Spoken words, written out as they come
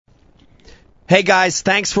Hey guys,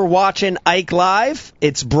 thanks for watching Ike Live.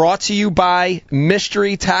 It's brought to you by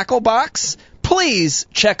Mystery Tackle Box. Please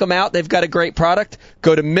check them out. They've got a great product.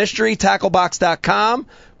 Go to mysterytacklebox.com,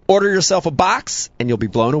 order yourself a box, and you'll be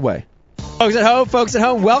blown away. Folks at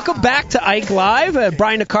home, welcome back to Ike Live.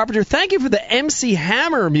 Brian the Carpenter, thank you for the MC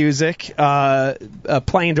Hammer music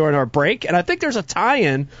playing during our break. And I think there's a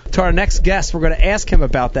tie-in to our next guest. We're going to ask him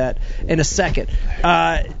about that in a second.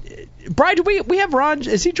 Brian, do we have Ron?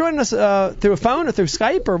 Is he joining us through a phone or through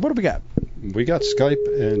Skype, or what do we got? We got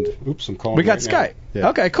Skype and, I'm calling We got right Skype. now. Yeah.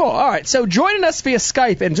 Okay, cool. All right, so joining us via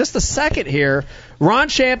Skype in just a second here, Ron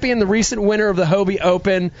Champion, the recent winner of the Hobie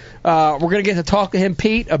Open. We're going to get to talk to him,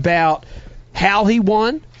 Pete, about how he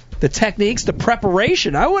won, the techniques, the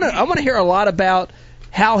preparation. I want to hear a lot about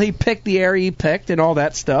how he picked the area he picked and all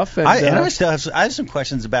that stuff. And, I have some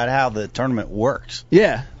questions about how the tournament works.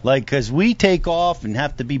 Yeah. Like, because we take off and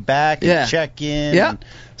have to be back and check in. Yeah. And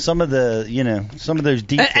some of those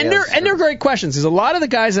details. And they're great questions, because a lot of the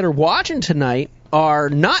guys that are watching tonight are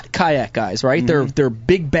not kayak guys, right? Mm-hmm. They're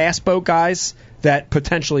big bass boat guys that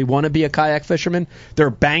potentially want to be a kayak fisherman. They're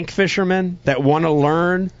bank fishermen that want to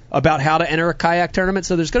learn about how to enter a kayak tournament.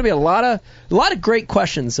 So there's going to be a lot of great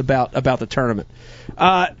questions about the tournament.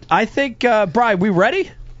 I think, Brian, we ready?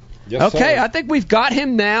 Yes, okay, sir. I think we've got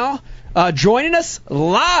him now joining us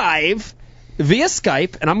live via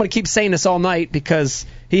Skype, and I'm going to keep saying this all night because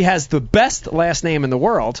he has the best last name in the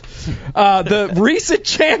world. The recent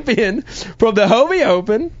champion from the Hobie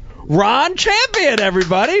Open, Ron Champion,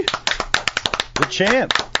 everybody. The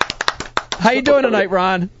champ. How you doing tonight,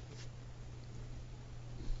 Ron?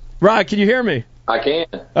 Ron, can you hear me? I can.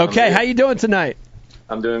 Okay, how you doing tonight?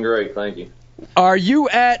 I'm doing great, thank you. Are you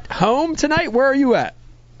at home tonight? Where are you at?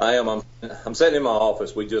 I am. I'm sitting in my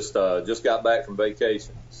office. We just got back from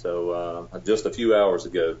vacation, so just a few hours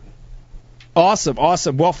ago. Awesome.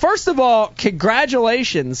 Well, first of all,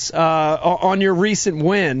 congratulations on your recent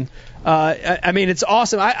win. I mean, it's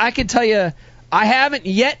awesome. I can tell you, I haven't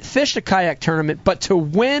yet fished a kayak tournament, but to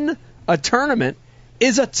win a tournament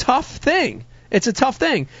is a tough thing. It's a tough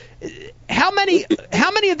thing. How many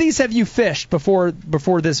of these have you fished before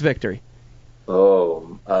this victory?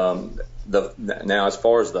 Oh, now as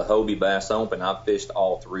far as the Hobie Bass Open, I've fished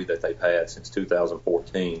all three that they've had since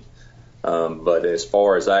 2014. But as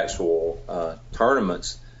far as actual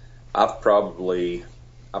tournaments, I've probably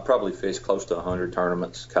fished close to 100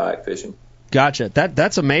 tournaments kayak fishing. Gotcha.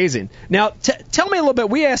 That's amazing. Now, tell me a little bit.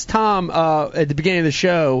 We asked Tom at the beginning of the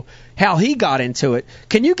show how he got into it.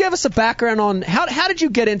 Can you give us a background on how did you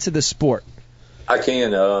get into the sport? I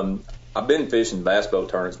can. I've been fishing bass boat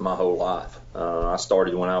tournaments my whole life. I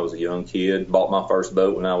started when I was a young kid, bought my first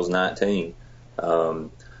boat when I was 19.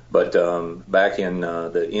 But back in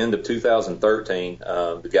the end of 2013,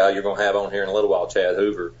 the guy you're going to have on here in a little while, Chad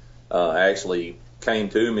Hoover, actually came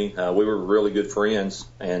to me. We were really good friends,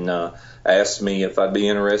 and asked me if I'd be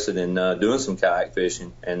interested in doing some kayak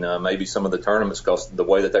fishing and maybe some of the tournaments, because the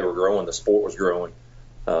way that they were growing, the sport was growing.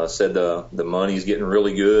 Said the money's getting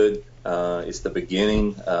really good. It's the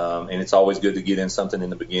beginning, and it's always good to get in something in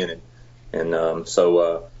the beginning. And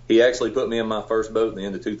so he actually put me in my first boat at the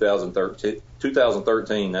end of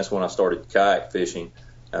 2013. That's when I started kayak fishing,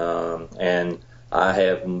 and I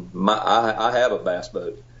have a bass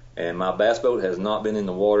boat. And my bass boat has not been in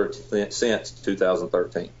the water since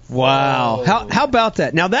 2013. Wow. How about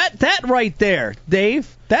that? Now that right there,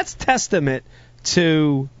 Dave, that's testament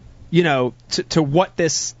to, to what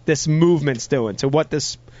this movement's doing, to what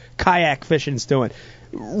this kayak fishing's doing.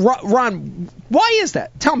 Ron, why is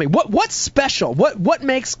that? Tell me, what's special? What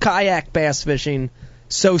makes kayak bass fishing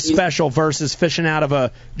so special versus fishing out of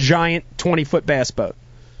a giant 20-foot bass boat?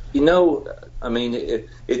 I mean, it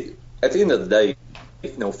at the end of the day,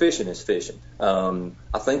 fishing is fishing.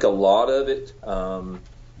 I think a lot of it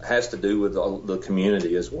has to do with the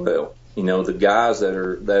community as well. The guys that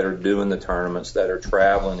are doing the tournaments, that are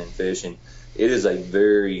traveling and fishing. It is a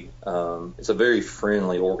very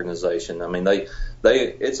friendly organization. I mean, they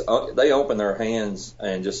open their hands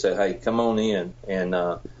and just say, hey, come on in. And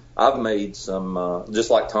I've made some just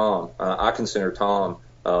like Tom. I consider Tom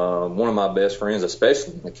one of my best friends,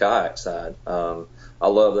 especially in the kayak side. I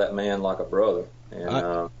love that man like a brother.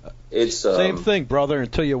 And it's same thing, brother,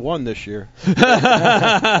 until you won this year. Tom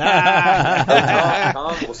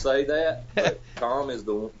will say that, but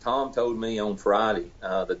Tom told me on Friday,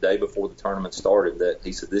 the day before the tournament started, that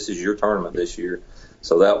he said, this is your tournament this year.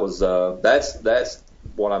 So that was that's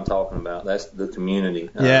what I'm talking about. That's the community.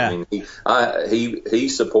 Yeah. He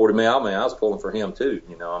supported me. I was pulling for him too.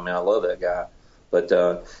 I love that guy. But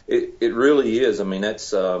it really is. I mean,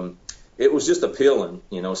 that's it was just appealing,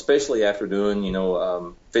 especially after doing,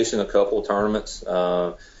 fishing a couple of tournaments.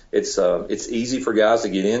 It's easy for guys to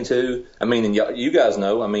get into. I mean, and you guys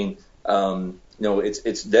know,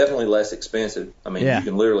 it's definitely less expensive. I mean, you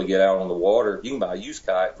can literally get out on the water. You can buy a used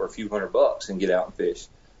kayak for a few $100 and get out and fish.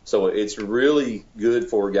 So it's really good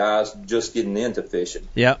for guys just getting into fishing.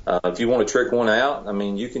 Yeah. If you want to trick one out, I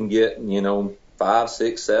mean, you can get, $5,000,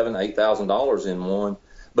 $6,000, $8,000 in one.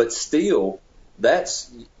 But still,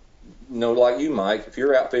 that's, like you, Mike, if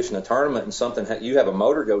you're out fishing a tournament and you have a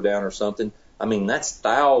motor go down or something, I mean, that's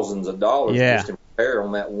thousands of dollars just to repair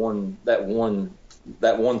on that one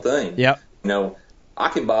thing. Yep. I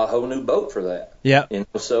can buy a whole new boat for that. Yeah.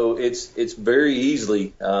 So it's very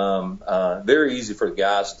easy for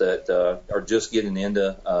guys that are just getting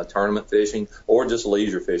into tournament fishing or just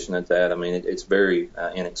leisure fishing at that. I mean, it's very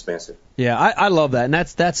inexpensive. Yeah, I love that, and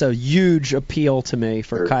that's a huge appeal to me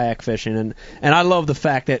for kayak fishing, and I love the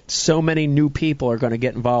fact that so many new people are going to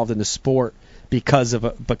get involved in the sport because of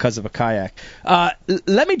a kayak.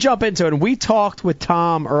 Let me jump into it. And we talked with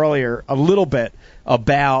Tom earlier a little bit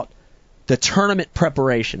about the tournament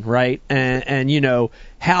preparation, right? And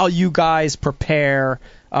how you guys prepare.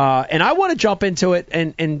 And I want to jump into it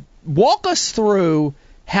and walk us through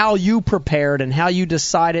how you prepared and how you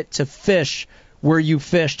decided to fish where you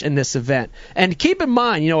fished in this event. And keep in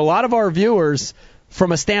mind, a lot of our viewers,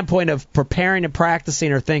 from a standpoint of preparing and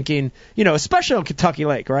practicing, are thinking, especially on Kentucky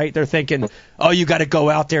Lake, right? They're thinking, oh, you got to go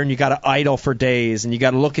out there and you got to idle for days and you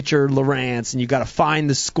got to look at your Lowrance and you got to find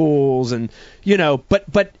the schools and,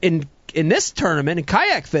 but in this tournament, in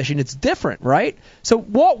kayak fishing, it's different, right? So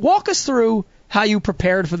walk us through how you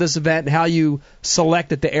prepared for this event and how you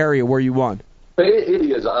selected the area where you won. It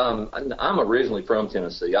is. I'm originally from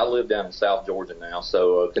Tennessee. I live down in South Georgia now,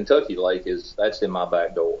 so Kentucky Lake that's in my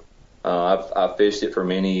back door. I've fished it for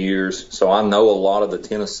many years, so I know a lot of the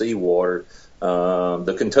Tennessee water.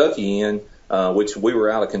 The Kentucky end, which we were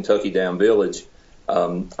out of Kentucky Down Village,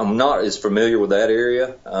 I'm not as familiar with that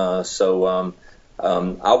area, so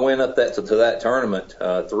I went up to that tournament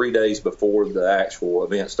 3 days before the actual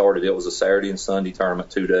event started. It was a Saturday and Sunday tournament,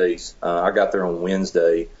 2 days. I got there on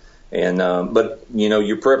Wednesday. But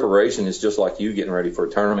your preparation is just like you getting ready for a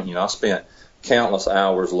tournament. I spent countless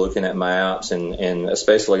hours looking at maps and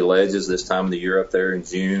especially ledges this time of the year up there in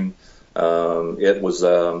June. It was,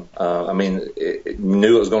 knew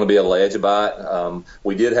it was going to be a ledge bite.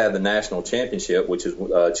 We did have the national championship, which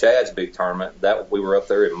is Chad's big tournament. That we were up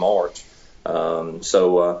there in March. I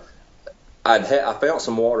found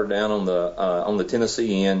some water down on the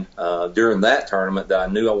Tennessee end during that tournament that I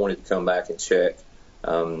knew I wanted to come back and check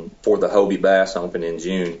for the Hobie Bass Open in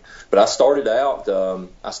June. But I started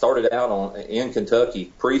out in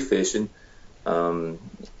Kentucky pre-fishing.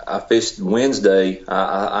 I fished Wednesday.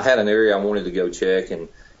 I had an area I wanted to go check, and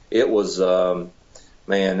it was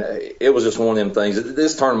it was just one of them things.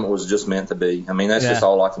 This tournament was just meant to be. I mean, that's just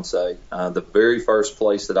all I can say. The very first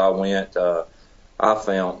place that I went,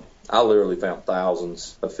 I literally found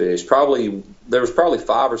thousands of fish. There was probably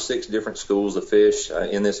 5 or 6 different schools of fish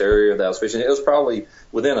in this area that I was fishing. It was probably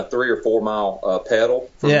within a 3 or 4 mile pedal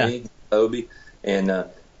for me, Hobie, and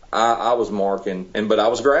I was marking, but I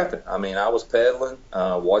was graphing. I mean, I was pedaling,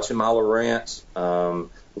 watching my Lowrance,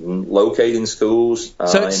 locating schools.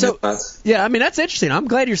 That's interesting. I'm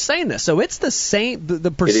glad you're saying this. So it's the same.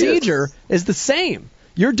 The procedure is the same.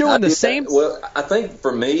 You're doing the same. Well, I think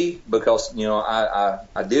for me, because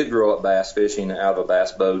I did grow up bass fishing out of a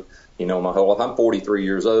bass boat. My whole life. I'm 43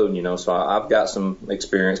 years old. So I've got some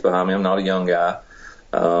experience behind me. I'm not a young guy.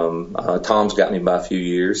 Tom's got me by a few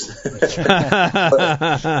years. We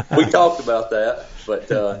talked about that,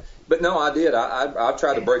 but no, I did. I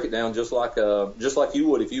tried to break it down just like you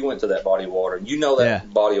would if you went to that body of water. You know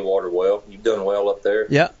that body of water well. You've done well up there.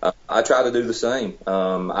 Yeah. I try to do the same.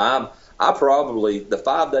 I probably, the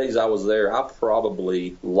 5 days I was there, I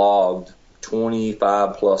probably logged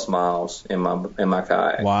 25 plus miles in my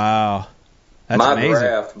kayak. Wow. That's my amazing.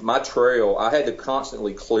 Graph, my trail, I had to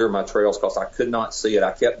constantly clear my trails because I could not see it.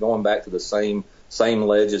 I kept going back to the same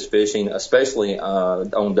ledges fishing, especially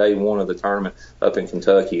on day one of the tournament up in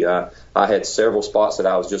Kentucky. I had several spots that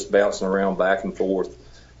I was just bouncing around back and forth.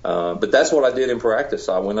 But that's what I did in practice.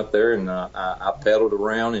 I went up there and I pedaled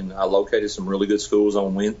around and I located some really good schools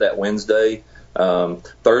on that Wednesday.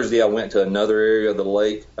 Thursday I went to another area of the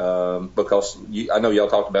lake because I know y'all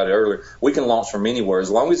talked about it earlier. We can launch from anywhere as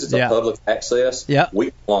long as it's a public access. Yeah. We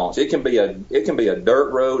can launch. It can be a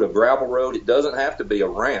dirt road, a gravel road. It doesn't have to be a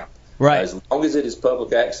ramp. Right. As long as it is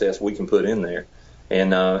public access, we can put in there.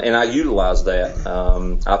 And I utilized that.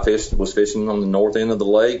 I was fishing on the north end of the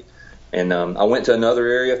lake. And I went to another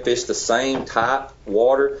area, fished the same type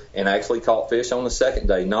water, and actually caught fish on the second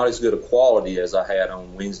day. Not as good a quality as I had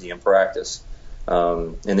on Wednesday in practice.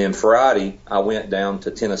 And then Friday, I went down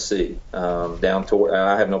to Tennessee, down toward,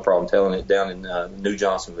 I have no problem telling it, down in New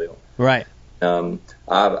Johnsonville. Right.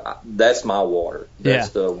 That's my water. That's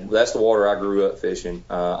the water I grew up fishing.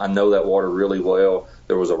 I know that water really well.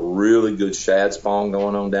 There was a really good shad spawn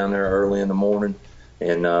going on down there early in the morning.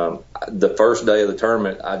 And the first day of the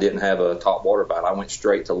tournament, I didn't have a top water bite. I went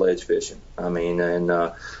straight to ledge fishing. I mean,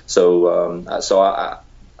 and so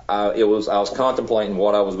I was contemplating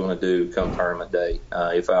what I was going to do come tournament day.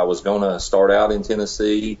 If I was going to start out in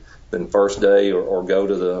Tennessee, then first day, or go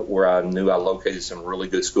to where I knew I located some really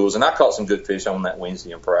good schools. And I caught some good fish on that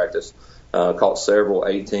Wednesday in practice. Caught several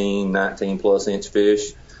 18, 19 plus inch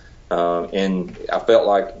fish. And I felt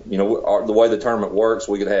like, you know, the way the tournament works,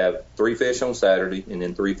 we could have 3 fish on Saturday and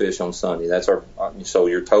then 3 fish on Sunday. That's so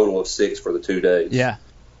your total of 6 for the 2 days. Yeah.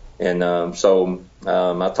 And so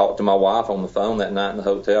I talked to my wife on the phone that night in the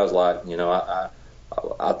hotel. I was like, you know,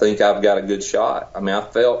 I think I've got a good shot. I mean,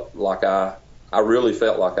 I really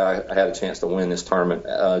felt like I had a chance to win this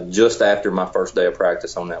tournament. Just after my first day of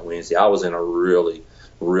practice on that Wednesday, I was in a really,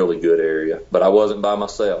 really good area, but I wasn't by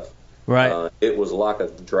myself. Right. It was like a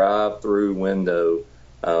drive-through window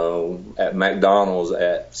at McDonald's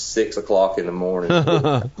at 6 o'clock in the morning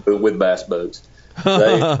with bass boats.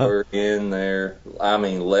 They were in there. I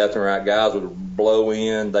mean, left and right. Guys would blow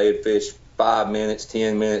in. They'd fish 5 minutes,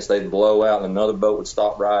 10 minutes. They'd blow out, and another boat would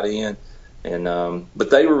stop right in. And but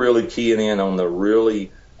they were really keying in on the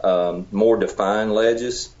really more defined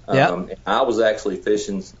ledges. And I was actually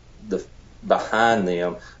fishing behind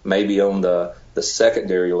them, maybe on the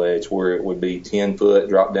secondary ledge where it would be 10 foot,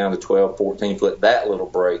 drop down to 12, 14 foot, that little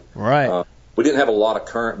break. Right. We didn't have a lot of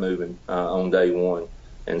current moving on day one.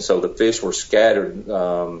 And so the fish were scattered,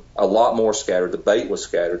 a lot more scattered. The bait was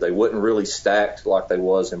scattered. They wasn't really stacked like they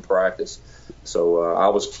was in practice. So I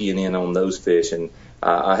was keying in on those fish, and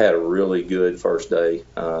I had a really good first day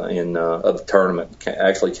of the tournament.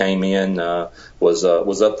 Actually came in, was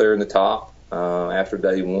up there in the top after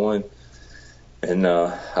day one. And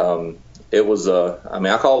it was, I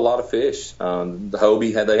mean, I caught a lot of fish. The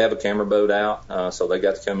Hobie they have a camera boat out, so they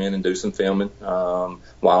got to come in and do some filming while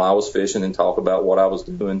I was fishing and talk about what I was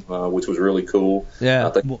doing, which was really cool. Yeah.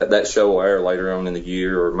 I think that show will air later on in the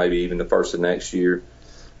year, or maybe even the first of next year.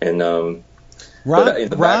 And but in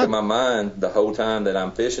the back of my mind, the whole time that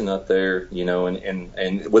I'm fishing up there, you know,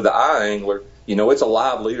 and with the eye angler, you know, it's a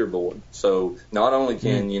live leaderboard. So not only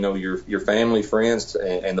can, you know, your family, friends,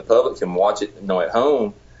 and the public can watch it, you know, at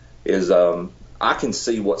home, is I can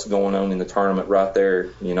see what's going on in the tournament right there.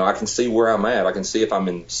 You know, I can see where I'm at. I can see if I'm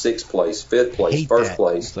in 6th place, 5th place, first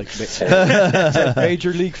place. It's like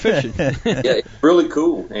major league fishing. Yeah, it's really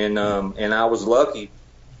cool. And I was lucky.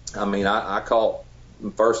 I mean, I caught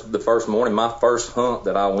the first morning, my first hunt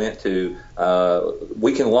that I went to,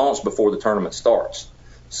 we can launch before the tournament starts.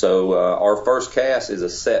 So our first cast is a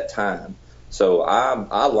set time. So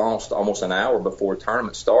I launched almost an hour before the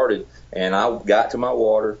tournament started, and I got to my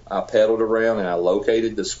water. I paddled around, and I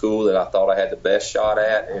located the school that I thought I had the best shot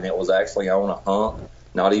at, and it was actually on a hump,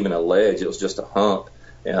 not even a ledge. It was just a hump.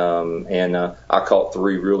 And I caught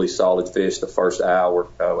 3 really solid fish the first hour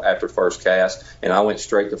after first cast, and I went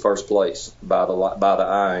straight to first place by the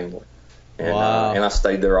eye angler. And, wow. And I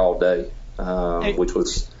stayed there all day, which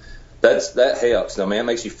was... That helps. I mean, it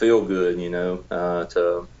makes you feel good, you know,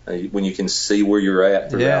 when you can see where you're at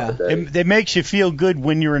throughout the day. It makes you feel good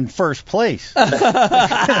when you're in first place. Not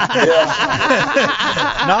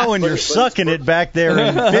when you're sucking it back there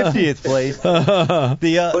in 50th place. But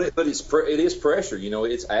it is pressure, you know.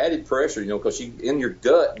 It's added pressure, you know, because in your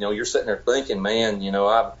gut, you know, you're sitting there thinking, man, you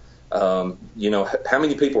know, you know, how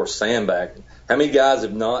many people are sandbagging? How many guys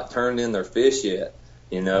have not turned in their fish yet?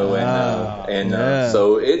 You know,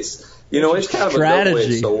 so it's, you know, it's kind of a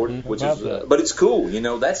double-edged sword, which is, but it's cool. You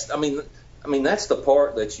know, that's the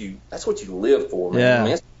part that's what you live for, man. Yeah. I mean,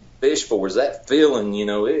 that's what you fish for, is that feeling. You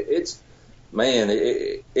know, it's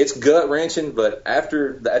gut wrenching, but at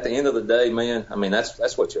the end of the day, man, I mean,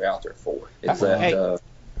 that's what you're out there for.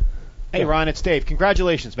 Hey, Ron, it's Dave.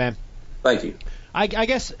 Congratulations, man. Thank you. I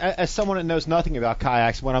guess as someone that knows nothing about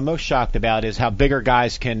kayaks, what I'm most shocked about is how bigger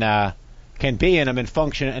guys can be in them and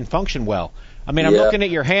function well. I mean, I'm looking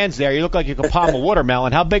at your hands there. You look like you can palm a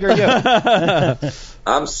watermelon. How big are you?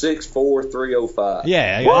 I'm 6'4", 305.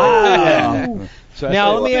 Yeah. Wow. So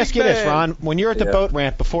now, let me ask you this, Ron. When you're at the boat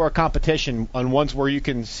ramp before a competition on ones where you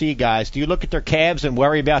can see guys, do you look at their calves and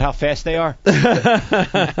worry about how fast they are? You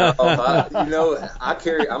know,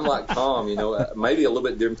 I'm like Tom, you know, maybe a little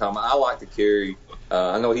bit different Tom. I like to carry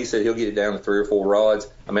I know he said he'll get it down to 3 or 4 rods.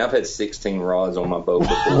 I mean, I've had 16 rods on my boat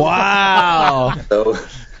before. Wow. So,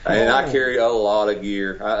 and I carry a lot of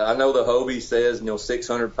gear. I know the Hobie says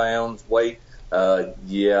 600 pounds weight.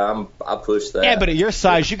 Yeah, I push that. Yeah, but at your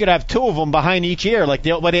size, you could have 2 of them behind each ear, like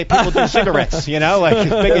the way people do cigarettes. Like as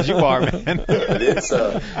big as you are, man. It's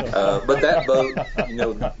but that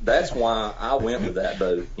boat, that's why I went with that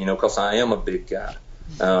boat. Because I am a big guy.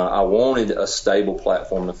 I wanted a stable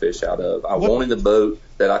platform to fish out of. I wanted a boat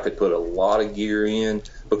that I could put a lot of gear in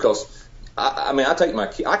because,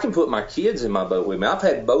 I can put my kids in my boat with me. I've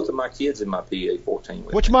had both of my kids in my PA-14 with me.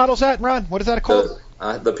 Which model's that, Ron? What is that called?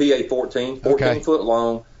 The PA-14, 14 foot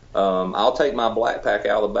long. I'll take my black pack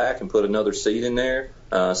out of the back and put another seat in there,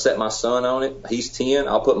 set my son on it. He's 10.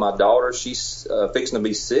 I'll put my daughter, she's fixing to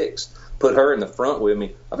be 6. Put her in the front with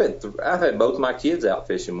me. I've had both my kids out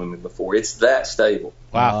fishing with me before. It's that stable.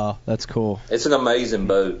 Wow, that's cool. It's an amazing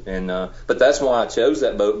boat, and but that's why I chose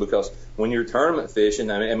that boat, because when you're tournament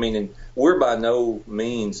fishing, and we're by no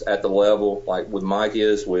means at the level like with Mike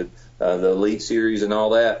is with the Elite Series and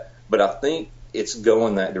all that, but I think it's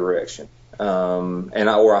going that direction,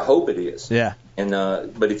 or I hope it is. Yeah. And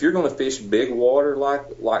but if you're going to fish big water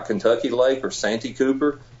like Kentucky Lake or Santee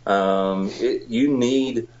Cooper,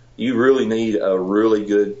 you really need a really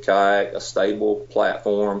good kayak, a stable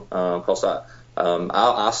platform, because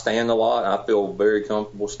I stand a lot. I feel very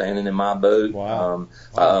comfortable standing in my boat. Wow.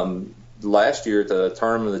 Last year at the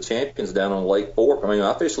Tournament of the Champions down on Lake Fork,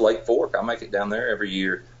 I fish Lake Fork. I make it down there every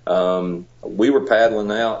year. We were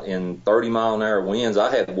paddling out in 30-mile-an-hour winds.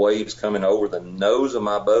 I had waves coming over the nose of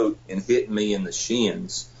my boat and hitting me in the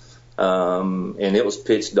shins, and it was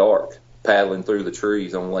pitch dark, paddling through the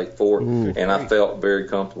trees on Lake Fork, and I felt very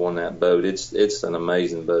comfortable in that boat. It's an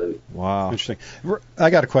amazing boat. Wow. Interesting.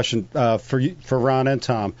 I got a question for Ron and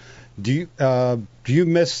Tom. Do you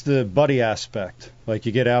miss the buddy aspect? Like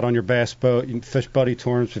you get out on your bass boat, you fish buddy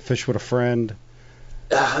tournaments, you fish with a friend?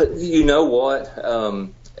 You know what?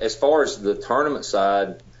 As far as the tournament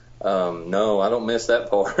side, no, I don't miss that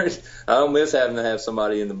part. I don't miss having to have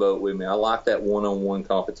somebody in the boat with me. I like that one-on-one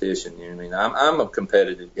competition. I'm a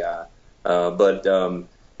competitive guy. But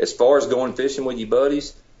as far as going fishing with your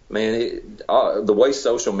buddies, man, the way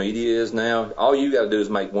social media is now, all you got to do is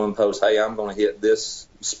make one post. Hey, I'm going to hit this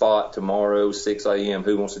spot tomorrow, 6 a.m.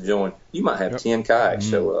 Who wants to join? You might have 10 kayaks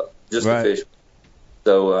show up just to fish.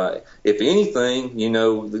 So if anything,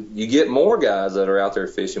 you get more guys that are out there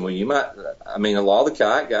fishing with you. A lot of the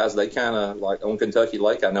kayak guys, they kind of like on Kentucky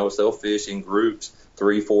Lake, I notice they'll fish in groups,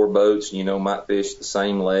 3-4 boats, might fish the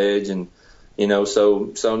same ledge, and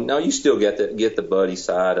so no, you still get the buddy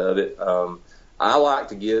side of it. I like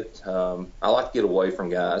to get away from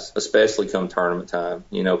guys, especially come tournament time,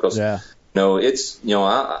 because it's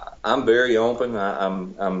I'm very open.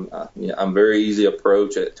 I'm very easy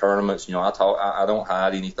approach at tournaments. I don't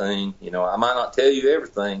hide anything. I might not tell you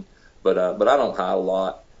everything, but I don't hide a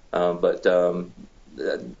lot. Coming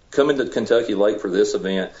to Kentucky Lake for this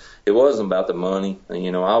event, it wasn't about the money.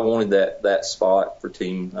 I wanted that spot for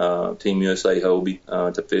Team USA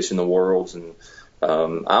Hobie to fish in the Worlds, and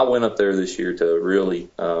I went up there this year to really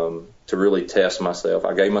test myself.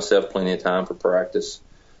 I gave myself plenty of time for practice.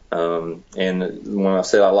 And when I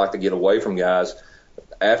said I like to get away from guys,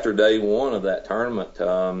 after day one of that tournament,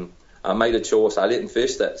 I made a choice. I didn't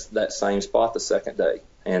fish that same spot the second day,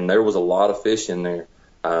 and there was a lot of fish in there.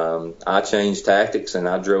 I changed tactics, and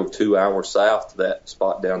I drove 2 hours south to that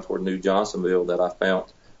spot down toward New Johnsonville that I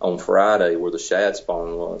found on Friday where the shad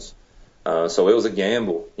spawn was. So it was a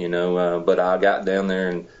gamble, but I got down there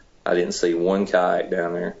and I didn't see one kayak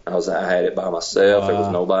down there. I had it by myself. Wow. There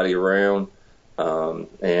was nobody around.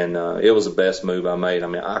 It was the best move I made.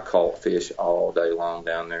 I caught fish all day long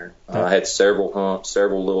down there. I had several humps,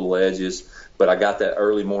 several little ledges, but I got that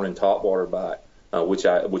early morning topwater bite, which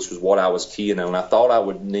was what I was keying on. I thought I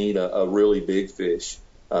would need a really big fish,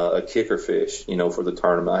 a kicker fish, for the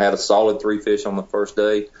tournament. I had a solid 3 fish on the first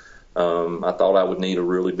day. I thought I would need a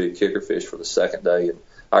really big kicker fish for the second day. And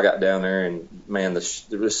I got down there, and man, as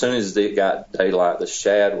soon as it got daylight, the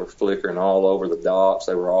shad were flickering all over the docks.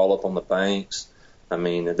 They were all up on the banks.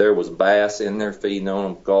 There was bass in there feeding on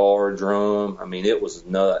them, gar, drum. It was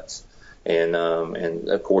nuts. And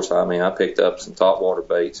of course, I picked up some topwater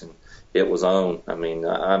baits, and it was on.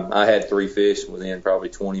 I had 3 fish within probably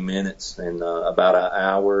 20 minutes, and about an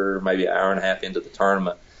hour, maybe an hour and a half into the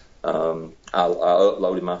tournament, I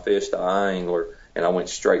uploaded my fish to iAngler, and I went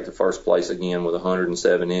straight to first place again with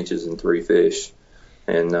 107 inches and 3 fish.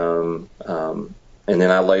 And And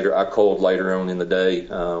then I culled later on in the day,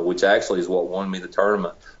 which actually is what won me the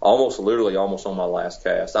tournament. Almost on my last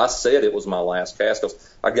cast. I said it was my last cast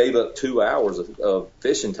because I gave up 2 hours of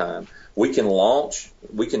fishing time. We can launch,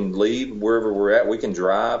 we can leave wherever we're at, we can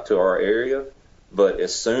drive to our area, but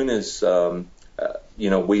as soon as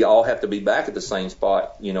we all have to be back at the same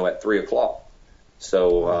spot, at 3:00.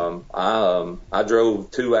 So I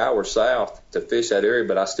drove 2 hours south to fish that area,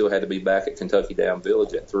 but I still had to be back at Kentucky Dam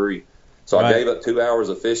Village at 3. So I gave up 2 hours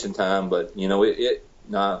of fishing time, but I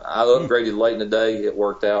upgraded late in the day. It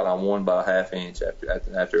worked out. I won by a half inch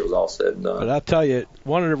after it was all said and done. But I'll tell you,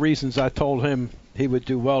 one of the reasons I told him he would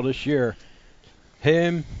do well this year,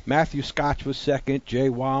 him, Matthew Scotch was second, Jay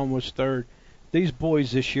Wallen was third. These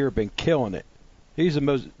boys this year have been killing it.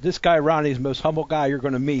 This guy, Ronnie's the most humble guy you're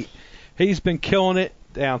going to meet. He's been killing it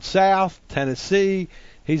down south, Tennessee.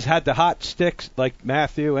 He's had the hot sticks like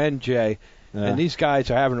Matthew and Jay. Yeah. And these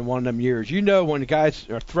guys are having one of them years. When the guys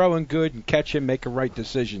are throwing good and catching, making right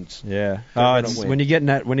decisions. Yeah. When you get in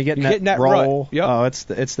that roll. Yep. Oh, it's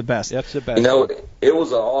the best. That's the best. It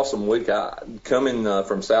was an awesome week. Coming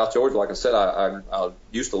from South Georgia, like I said, I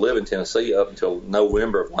used to live in Tennessee up until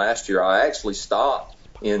November of last year. I actually stopped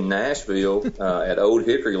in Nashville at Old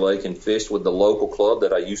Hickory Lake and fished with the local club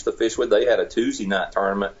that I used to fish with. They had a Tuesday night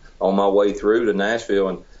tournament on my way through to Nashville,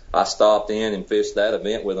 and I stopped in and fished that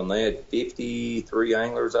event with them. They had 53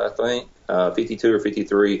 anglers, I think, 52 or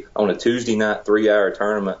 53 on a Tuesday night 3-hour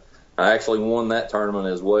tournament. I actually won that tournament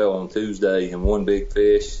as well on Tuesday and won big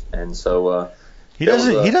fish. And so he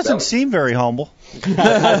doesn't seem very humble. You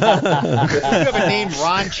have a name,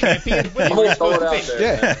 Ron Champion. I'm gonna throw it out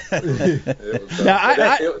there.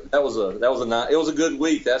 Yeah. It was a good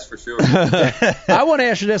week, that's for sure. I want to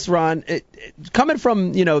ask you this, Ron. Coming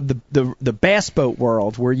from the bass boat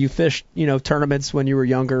world, where you fished tournaments when you were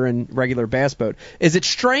younger and regular bass boat, is it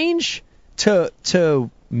strange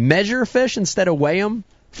to measure fish instead of weigh them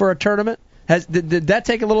for a tournament? Did that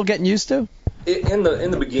take a little getting used to? In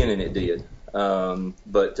the beginning, it did.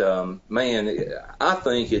 But man, I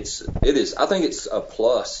think it's a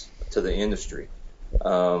plus to the industry.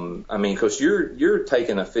 Because you're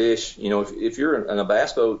taking a fish, if you're in a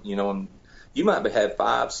bass boat, you might have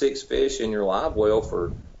 5-6 fish in your live well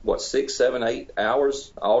for 6, 7, 8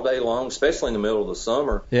 hours all day long, especially in the middle of the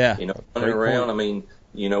summer. Yeah. Running around.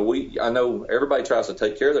 I know everybody tries to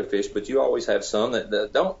take care of their fish, but you always have some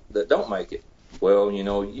that don't make it. Well,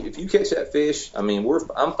 if you catch that fish, I'm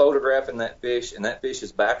photographing that fish, and that fish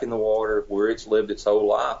is back in the water where it's lived its whole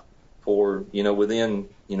life for, within,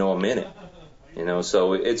 a minute.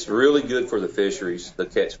 So it's really good for the fisheries, the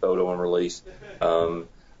catch, photo, and release.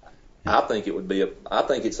 I think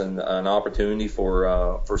it's an opportunity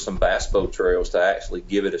for some bass boat trails to actually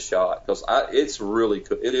give it a shot, because it is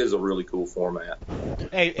a really cool format.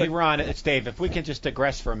 Hey, Ron, it's Dave. If we can just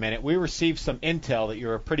digress for a minute, we received some intel that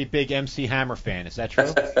you're a pretty big MC Hammer fan. Is that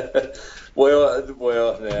true? Well,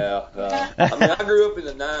 yeah. I grew up in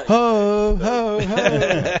the 90s. Ho, ho,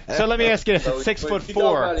 ho. So let me ask you this: at 6'4", you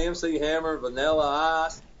talk about MC Hammer, Vanilla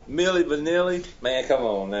Ice, Milli Vanilli, man, come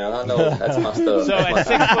on now. I know that's my stuff. So at 6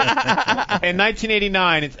 foot, in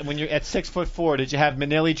 1989, when you're at 6'4", did you have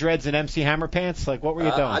Manili dreads and MC Hammer pants? Like, what were you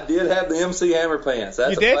doing? I did have the MC Hammer pants.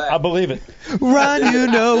 That's you did? Fact. I believe it. Ron,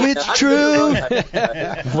 it's true.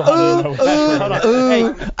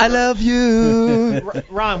 I love you.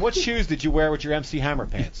 Ron, what shoes did you wear with your MC Hammer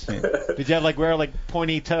pants? Did you have wear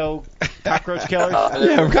pointy toe cockroach killers?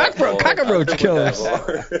 Cockroach killers.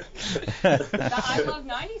 The I Love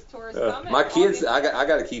 90s tour is coming. My kids, I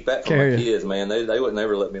got to keep that for my kids, man. They would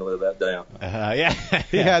never let me live that down. Yeah.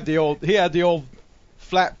 He had the old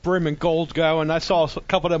flat brim and gold going. I saw a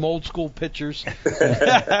couple of them old school pictures.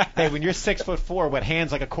 Hey, when you're 6'4" with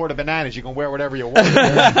hands like a quart of bananas, you can wear whatever you want.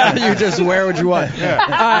 You just wear what you want.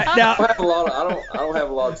 Yeah. Now, I don't have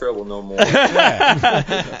a lot of trouble no more. All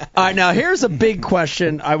right, now here's a big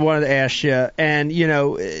question I wanted to ask you. And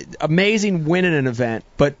amazing winning an event,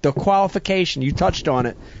 but the qualification, you touched on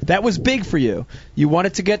it, that was big for you. You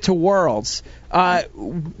wanted to get to Worlds.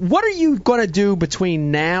 What are you going to do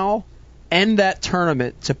between now and that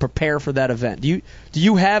tournament to prepare for that event? Do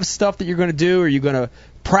you have stuff that you're going to do? Are you going to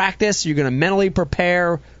practice? Are you going to mentally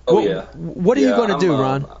prepare? What are you going to do,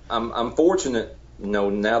 Ron? I'm fortunate,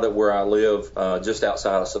 now that where I live, just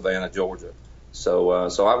outside of Savannah, Georgia. So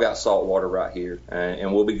I've got salt water right here,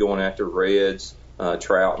 and we'll be going after reds,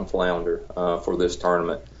 trout, and flounder for this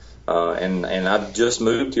tournament. And I just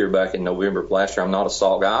moved here back in November of last year. I'm not a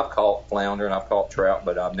salt guy. I've caught flounder and I've caught trout,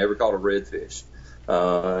 but I've never caught a redfish.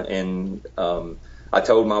 I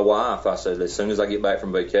told my wife, I said, as soon as I get back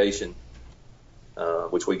from vacation,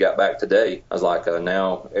 which we got back today. I was like,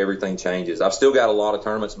 now everything changes. I've still got a lot of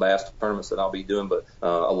tournaments, bass tournaments that I'll be doing, but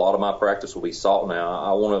a lot of my practice will be salt now.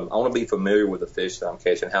 I want to be familiar with the fish that I'm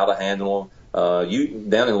catching, how to handle them. You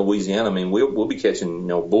down in Louisiana, I mean, we'll be catching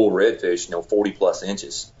bull redfish, 40 plus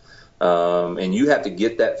inches, and you have to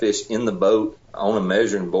get that fish in the boat on a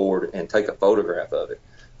measuring board and take a photograph of it.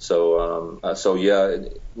 So yeah,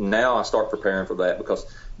 now I start preparing for that because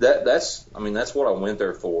that's what I went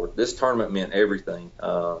there for. This tournament meant everything.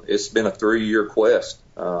 It's been a 3-year quest.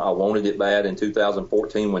 I wanted it bad in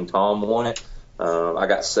 2014 when Tom won it. I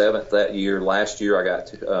got 7th that year. Last year I got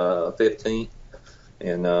 15th,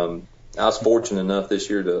 and I was fortunate enough this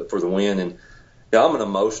year for the win. And yeah, I'm an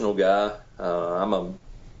emotional guy. I'm a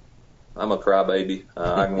crybaby.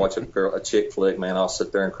 I can watch a chick flick, man. I'll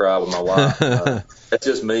sit there and cry with my wife. That's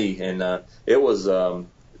just me. And it was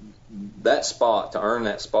that spot, to earn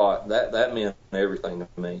that spot, that meant everything to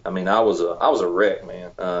me. I mean, I was a wreck,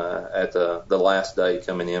 man, at the last day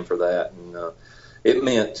coming in for that, and it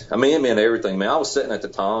meant everything. Man, I was sitting at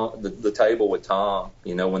the table with Tom,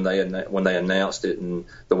 when they announced it, and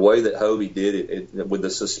the way that Hobie did it with the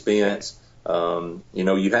suspense.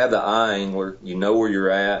 You have the eyeing where where you're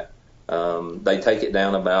at. They take it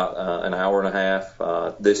down about an hour and a half.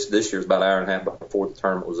 This year's about an hour and a half before the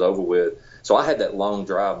tournament was over with. So I had that long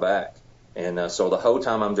drive back. And so the whole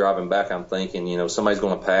time I'm driving back, I'm thinking, somebody's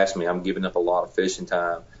going to pass me. I'm giving up a lot of fishing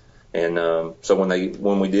time. And so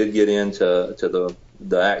when we did get into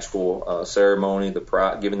the actual ceremony,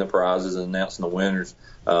 giving the prizes and announcing the winners,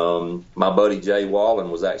 my buddy Jay Wallen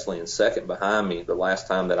was actually in second behind me the last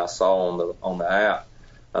time that I saw on the app.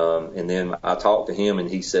 And then I talked to him, and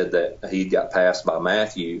he said that he got passed by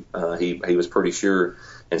Matthew. He was pretty sure.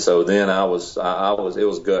 And so then it was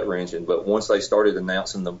gut wrenching. But once they started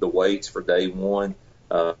announcing the weights for day one,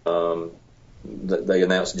 they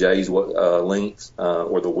announced Jay's lengths,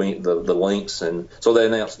 or the lengths. And so they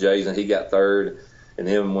announced Jay's, and he got third. And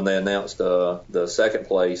then when they announced the second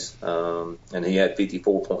place, and he had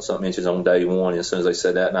 54 point something inches on day one, and as soon as they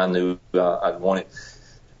said that, and I knew I'd won it.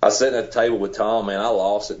 I was sitting at the table with Tom, man. I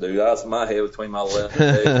lost it, dude. My head between my left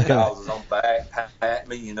and leg. Guys was on back, pat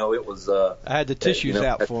me. It was. I had the tissues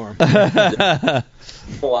out for him.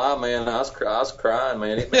 Well, man, I was crying,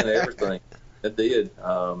 man. It meant everything. It did.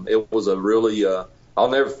 It was a really. I'll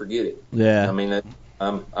never forget it. Yeah. I mean,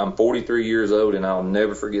 I'm 43 years old, and I'll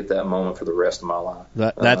never forget that moment for the rest of my life.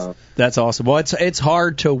 That's awesome. Well, it's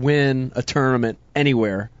hard to win a tournament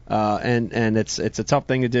anywhere. And it's a tough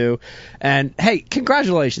thing to do. And hey,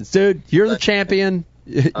 congratulations, dude! You're the champion.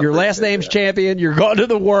 Your last name's champion. You're going to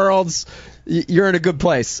the Worlds. You're in a good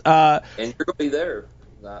place. And you're going to be there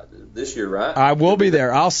this year, right? I will be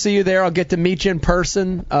there. I'll see you there. I'll get to meet you in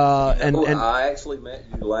person. And I actually met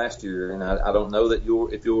you last year, and I don't know that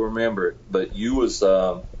if you'll remember it, but you was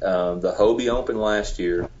the Hobie Open last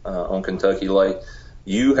year on Kentucky Lake.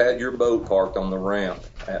 You had your boat parked on the ramp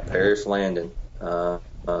at Paris Landing.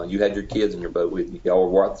 You had your kids in your boat with you.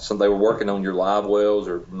 Y'all they were working on your live wells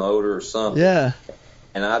or motor or something. Yeah.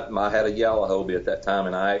 And I had a yellow Hobie at that time,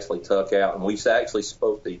 and I actually tuck out, and we actually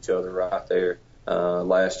spoke to each other right there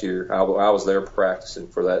last year. I was there practicing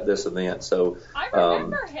for this event. So I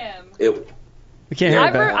remember him. We can't hear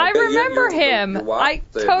it. I remember him. I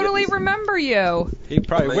totally remember you. He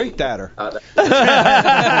probably winked at her. No,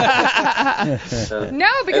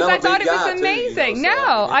 because I thought it was amazing.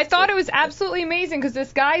 I thought it was absolutely amazing because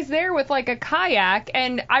this guy's there with like a kayak,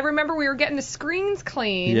 and I remember we were getting the screens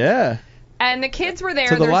cleaned. Yeah. And the kids were there.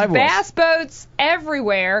 There's bass boats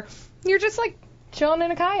everywhere. You're just like chilling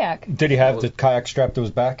in a kayak. Did he have the kayak strapped to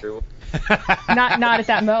his back? Not at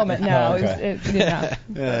that moment, no. Okay.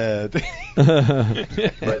 But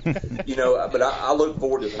I look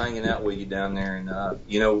forward to hanging out with you down there, and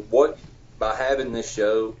by having this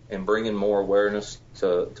show and bringing more awareness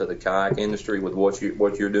to the kayak industry with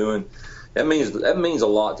what you're doing, that means a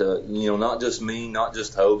lot to not just me, not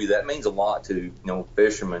just Hobie. That means a lot to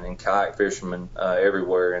fishermen and kayak fishermen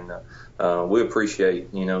everywhere, and we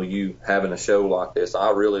appreciate you having a show like this. I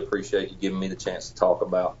really appreciate you giving me the chance to talk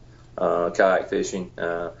about kayak fishing.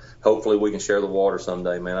 Hopefully we can share the water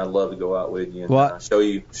someday, man. I'd love to go out with you and show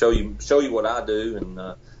you what I do and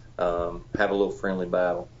have a little friendly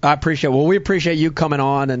battle. I appreciate it. Well, we appreciate you coming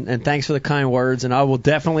on, and thanks for the kind words. And I will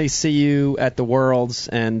definitely see you at the Worlds.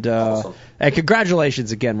 And awesome. Hey,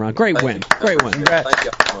 congratulations again, Ron. Great win. Great win. Thank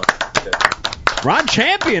you so much. Ron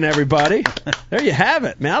Champion, everybody. There you have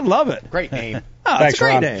it, man. I love it. Great name. Oh, Thanks, it's a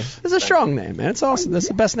great Ron. name. It's a strong name, man. It's awesome. It's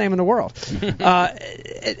the best name in the world.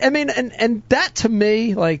 I mean, and that to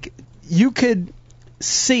me, like, you could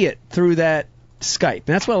see it through that Skype. And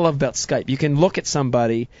that's what I love about Skype. You can look at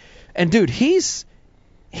somebody And dude, he's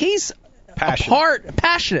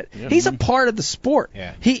passionate. Yeah. He's a part of the sport.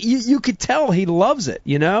 Yeah. You could tell he loves it,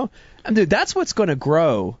 you know? And dude, that's what's going to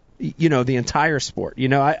grow, you know, the entire sport. You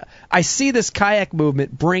know, I see this kayak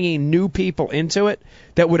movement bringing new people into it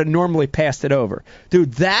that would have normally passed it over.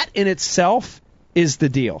 Dude, that in itself is the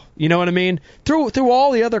deal. You know what I mean? Through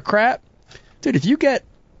all the other crap, dude, if you get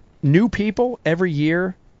new people every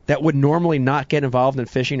year that would normally not get involved in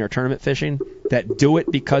fishing or tournament fishing that do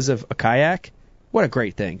it because of a kayak, what a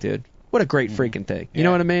great thing, dude. What a great freaking thing. You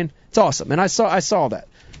know what I mean? It's awesome. And I saw that.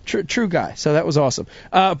 True guy. So that was awesome.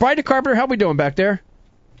 Brian Carpenter, how we doing back there?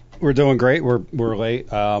 We're doing great. We're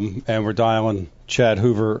late, and we're dialing Chad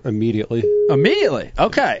Hoover immediately. Immediately.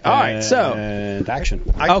 Okay. All right. So and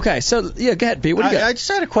action. Okay. So yeah, go ahead, Pete. What do you got? I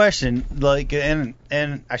just had a question,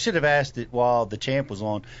 and I should have asked it while the champ was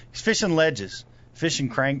on. He's fishing ledges, fishing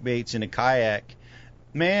crankbaits in a kayak.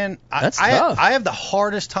 Man, That's tough. I have the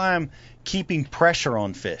hardest time keeping pressure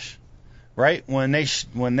on fish. Right when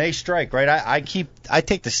they strike, right? I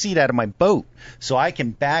take the seat out of my boat so I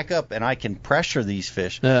can back up and I can pressure these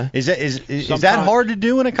fish. Is that hard to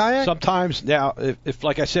do in a kayak? Sometimes. Now, if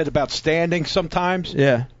like I said about standing, sometimes.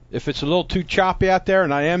 Yeah. If it's a little too choppy out there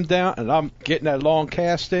and I am down and I'm getting that long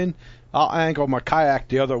cast in, I'll angle my kayak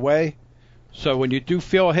the other way. So when you do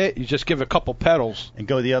feel a hit, you just give a couple pedals and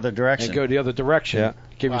go the other direction. Yeah.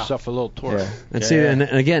 Give yourself a little torque. Yeah. And see, and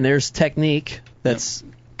again, there's technique that's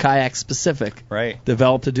kayak specific, right?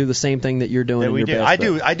 Developed to do the same thing that you're doing. In your bass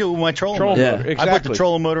boat. I do it with my trolling motor. Yeah. Exactly. I put the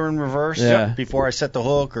trolling motor in reverse before I set the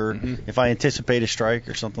hook, or if I anticipate a strike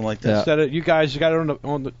or something like that. Instead of you guys got it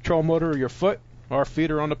on the trolling motor or your foot, our feet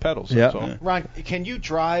are on the pedals. Yeah. That's all. Ron, can you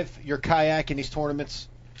drive your kayak in these tournaments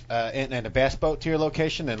and a bass boat to your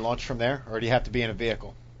location and launch from there, or do you have to be in a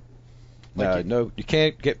vehicle? No, you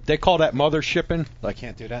can't get. They call that mother shipping. I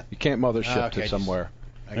can't do that. You can't mother ship to somewhere.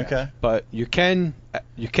 Okay. But you can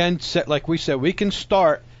set, like we said, we can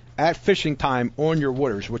start at fishing time on your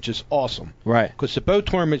waters, which is awesome. Right. Because the boat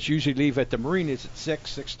tournaments usually leave at the marinas at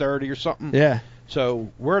 6:30 or something. Yeah.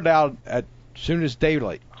 So we're out at soon as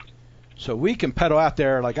daylight. So we can pedal out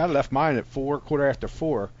there. Like I left mine at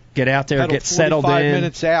 4:15. Get out there, get settled in. 45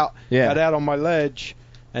 minutes out. Yeah. Got out on my ledge,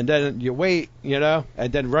 and then you wait, you know,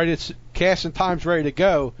 and then it's casting time's ready to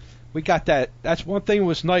go. We got that. That's one thing that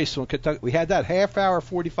was nice on Kentucky. We had that half hour,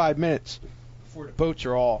 45 minutes before the boats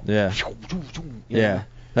are all. Yeah. Yeah.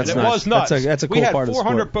 That's and it nice. was nuts. That's a cool part of the sport.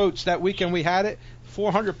 We had 400 boats that weekend. We had it.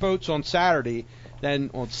 400 boats on Saturday.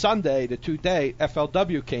 Then on Sunday, the 2-day,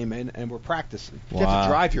 FLW came in and we're practicing. You have to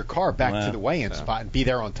drive your car back to the weigh-in spot and be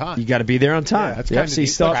there on time. You got to be there on time. Yeah, that's kind of see neat.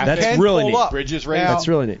 stuff. That's really neat. Bridges raised. That's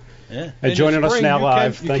really neat. Yeah. And joining us now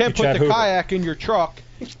live. You Thank can't you, Chad put the Hoover. kayak in your truck.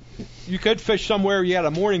 You could fish somewhere you had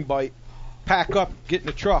a morning bite, pack up, get in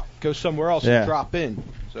the truck, go somewhere else and drop in.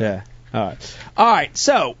 So. Yeah. All right.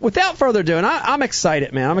 So, without further ado, and I'm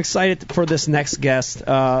excited, man. I'm excited for this next guest.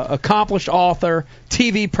 Accomplished author,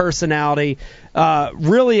 TV personality,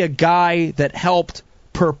 really a guy that helped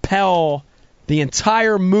propel the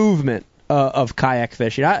entire movement of kayak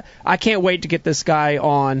fishing. I can't wait to get this guy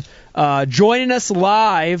on. Joining us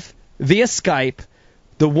live via Skype,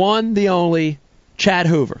 the one, the only, Chad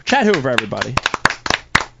Hoover. Chad Hoover, everybody.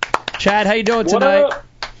 Chad, how you doing tonight? What up?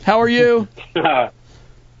 How are you?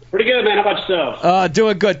 Pretty good, man. How about yourself?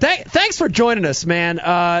 Doing good. Thanks for joining us, man.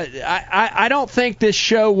 I don't think this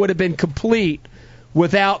show would have been complete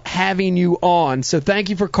without having you on. So thank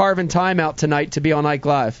you for carving time out tonight to be on Ike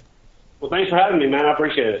Live. Well, thanks for having me, man. I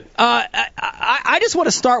appreciate it. I just want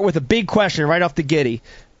to start with a big question right off the giddy.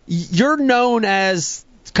 You're known as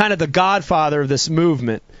kind of the godfather of this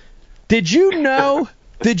movement. Did you know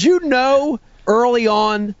early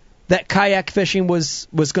on that kayak fishing was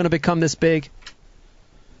going to become this big?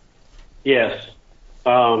 Yes.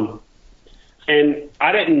 And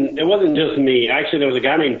I didn't. It wasn't just me. Actually, there was a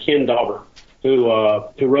guy named Ken Dauber who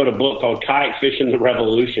wrote a book called Kayak Fishing: The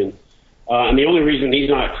Revolution. And the only reason he's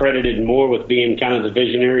not credited more with being kind of the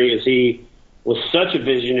visionary is he was such a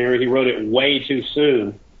visionary. He wrote it way too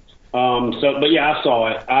soon. But yeah, I saw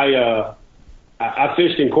it. I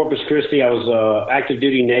fished in Corpus Christi. I was active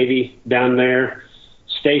duty Navy down there,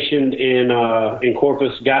 stationed in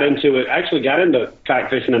Corpus. Got into kayak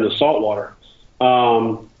fishing in the saltwater,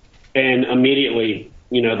 and immediately,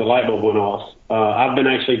 the light bulb went off. I've been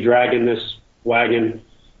actually dragging this wagon,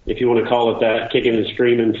 if you want to call it that, kicking and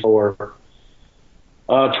screaming for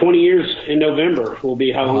 20 years in November will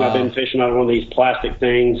be how long I've been fishing out of one of these plastic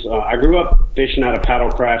things. I grew up fishing out of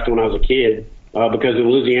paddlecraft when I was a kid because in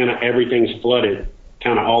Louisiana everything's flooded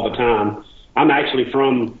kind of all the time. I'm actually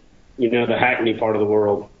from, the Hackney part of the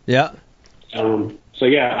world. Yeah. So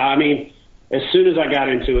yeah, I mean, as soon as I got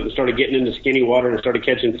into it and started getting into skinny water and started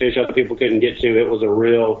catching fish other people couldn't get to, it was a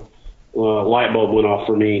real light bulb went off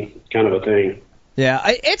for me, kind of a thing. Yeah,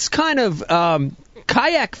 it's kind of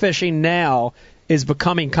kayak fishing now is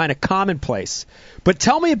becoming kind of commonplace. But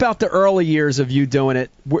tell me about the early years of you doing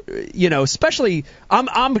it. You know, especially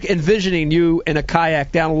I'm envisioning you in a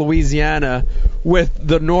kayak down in Louisiana with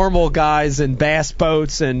the normal guys in bass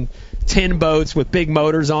boats and tin boats with big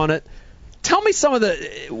motors on it. Tell me some of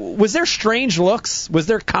was there strange looks? Was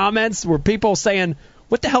there comments? Were people saying,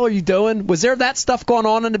 "What the hell are you doing?" Was there that stuff going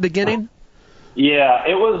on in the beginning? Yeah,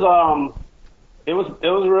 it was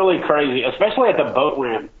really crazy, especially at the boat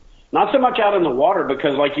ramp. Not so much out in the water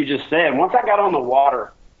because, like you just said, once I got on the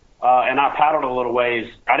water and I paddled a little ways,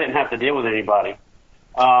 I didn't have to deal with anybody.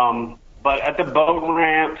 But at the boat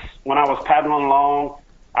ramps, when I was paddling along,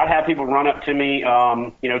 I'd have people run up to me.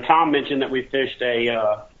 You know, Tom mentioned that we fished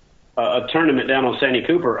a tournament down on Sandy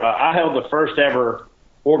Cooper. I held the first ever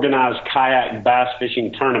organized kayak bass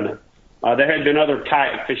fishing tournament. There had been other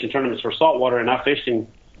kayak fishing tournaments for saltwater, and I fished in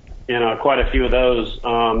quite a few of those.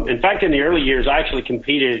 In fact, in the early years, I actually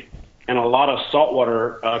competed in a lot of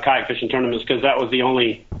saltwater kayak fishing tournaments because that was the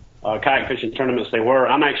only kayak fishing tournaments they were.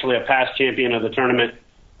 I'm actually a past champion of the tournament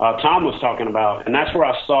Tom was talking about, and that's where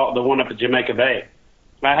I saw the one up at Jamaica Bay.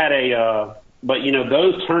 I had but you know,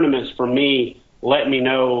 those tournaments for me let me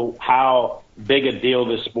know how big a deal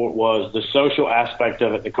this sport was, the social aspect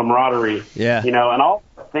of it, the camaraderie, you know, and all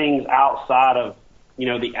the things outside of, you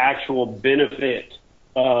know, the actual benefit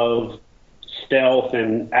of stealth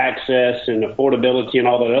and access and affordability and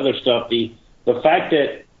all that other stuff. The fact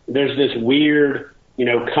that there's this weird, you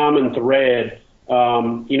know, common thread.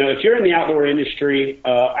 You know, if you're in the outdoor industry,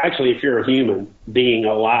 actually, if you're a human being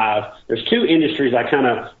alive, there's two things I kind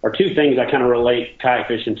of relate kayak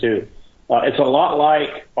fishing to. It's a lot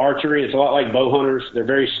like archery. It's a lot like bow hunters. They're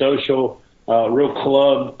very social, real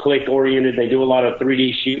club, clique oriented. They do a lot of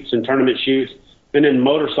 3D shoots and tournament shoots. And then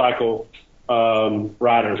motorcycle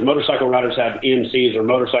riders. Motorcycle riders have MCs or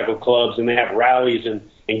motorcycle clubs, and they have rallies and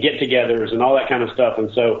get-togethers and all that kind of stuff.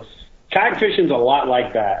 And so kayak fishing's a lot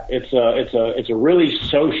like that. It's a really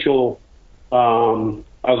social. I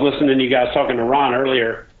was listening to you guys talking to Ron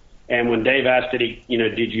earlier, and when Dave asked, did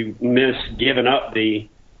you miss giving up the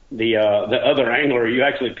other angler? You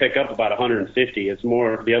actually pick up about 150. It's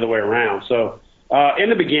more the other way around. So in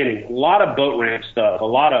the beginning, a lot of boat ramp stuff,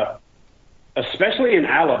 especially in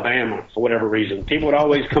Alabama, for whatever reason. People would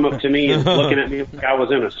always come up to me and looking at me like I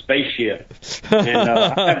was in a spaceship. And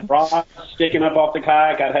I had rods sticking up off the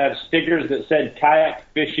kayak. I'd have stickers that said kayak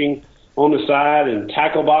fishing on the side and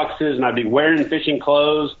tackle boxes, and I'd be wearing fishing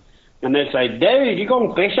clothes. And they'd say, "Dude, you going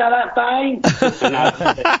to fish out of that thing?" And I'd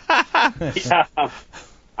say, "Yeah,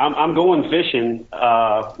 I'm going fishing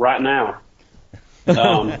right now."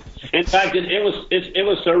 In fact, it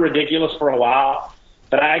was so ridiculous for a while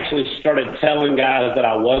that I actually started telling guys that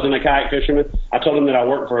I wasn't a kayak fisherman. I told them that I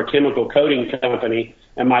worked for a chemical coating company,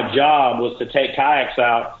 and my job was to take kayaks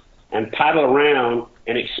out and paddle around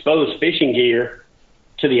and expose fishing gear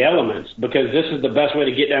to the elements, because this is the best way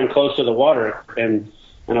to get down close to the water. And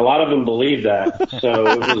a lot of them believed that. So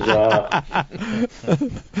it was.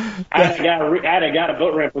 I had a guy at a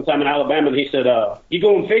boat ramp one time in Alabama, and he said, "You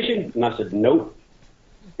going fishing?" And I said, "Nope."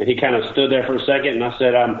 And he kind of stood there for a second, and I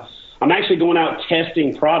said, I'm actually going out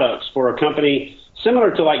testing products for a company similar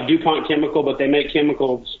to like DuPont Chemical, but they make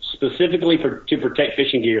chemicals specifically to protect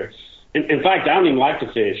fishing gear. In fact, I don't even like to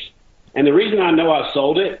fish. And the reason I know I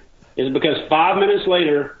sold it is because 5 minutes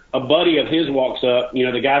later, a buddy of his walks up, you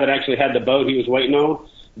know, the guy that actually had the boat he was waiting on,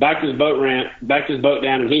 backed his boat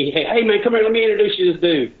down, and hey man, come here, let me introduce you to this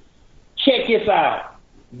dude. Check this out.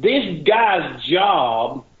 This guy's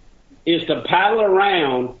job is to paddle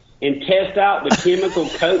around and test out the chemical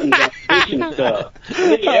coatings on fishing stuff.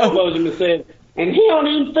 And then he elbows him and says, "And he don't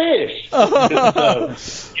even fish." So,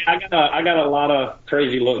 I got a lot of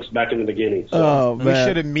crazy looks back in the beginning. So. Oh, man. We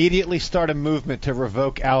should immediately start a movement to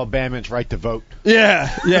revoke Alabamans' right to vote. Yeah.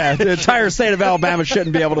 The entire state of Alabama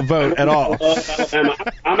shouldn't be able to vote at all.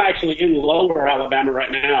 I'm actually in lower Alabama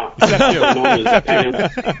right now.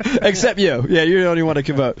 Except you. Yeah, you're the only one that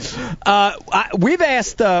can vote. We've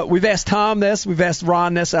asked Tom this, we've asked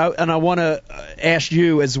Ron this, and I want to ask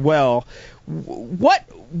you as well. What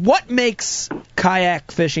makes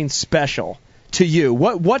kayak fishing special to you?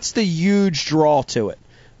 What's the huge draw to it?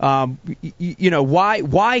 Why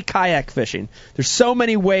kayak fishing? There's so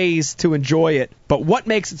many ways to enjoy it, but what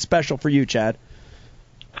makes it special for you, Chad?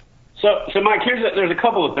 So Mike, there's a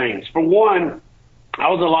couple of things. For one, I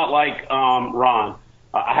was a lot like Ron.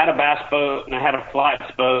 I had a bass boat and I had a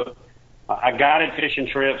flats boat. I guided fishing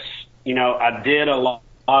trips. You know, I did a lot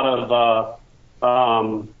of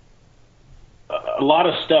a lot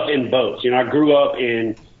of stuff in boats. I grew up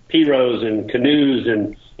in pirogues and canoes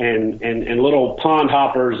and little pond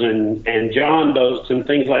hoppers and john boats and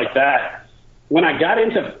things like that. When I got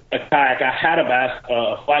into a kayak, I had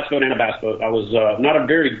a flats boat and a bass boat. I was not a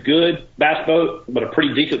very good bass boat, but a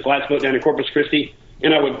pretty decent flats boat down in Corpus Christi.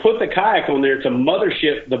 And I would put the kayak on there to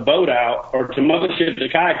mothership the boat out, or to mothership the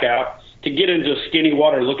kayak out, to get into skinny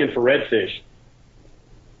water looking for redfish.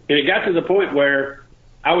 And it got to the point where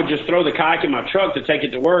I would just throw the kayak in my truck to take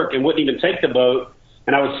it to work and wouldn't even take the boat.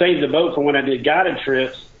 And I would save the boat for when I did guided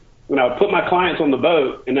trips, when I would put my clients on the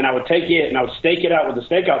boat, and then I would take it and I would stake it out with the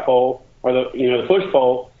stakeout pole, or the push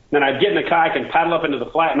pole. Then I'd get in the kayak and paddle up into the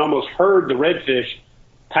flat and almost herd the redfish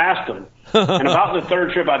past them. And about the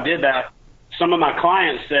third trip I did that, some of my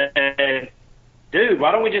clients said, dude,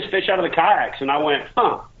 why don't we just fish out of the kayaks? And I went,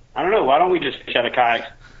 I don't know, why don't we just fish out of kayaks?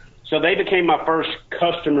 So they became my first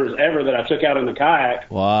customers ever that I took out in the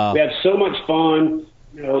kayak. Wow. We had so much fun.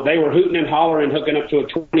 They were hooting and hollering, hooking up to a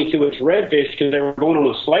 22-inch redfish because they were going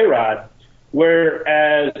on a sleigh ride.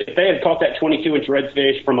 Whereas if they had caught that 22-inch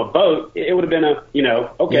redfish from a boat, it would have been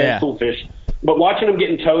cool fish. But watching them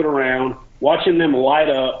getting towed around, watching them light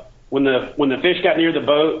up, when the fish got near the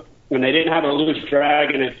boat, when they didn't have a loose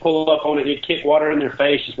drag and they'd pull up on it, it'd kick water in their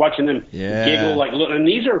face, just watching them giggle like little. And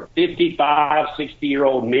these are 55,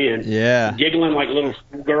 60-year-old men giggling like little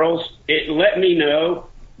girls. It let me know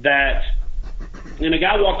that. And a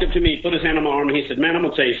guy walked up to me, put his hand on my arm, and he said, man, I'm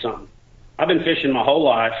going to tell you something. I've been fishing my whole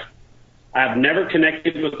life. I've never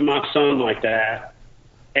connected with my son like that.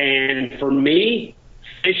 And for me,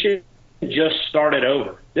 fishing just started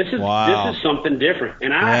over. This is something different.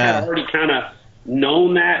 And I had already kind of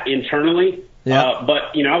known that internally.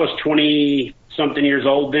 But, I was 20-something years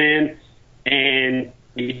old then, and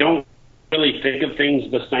you don't really think of things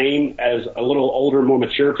the same as a little older, more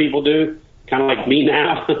mature people do, kind of like me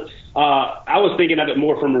now. I was thinking of it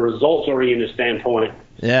more from a results-oriented standpoint.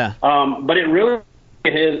 Yeah. But it really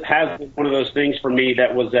has been one of those things for me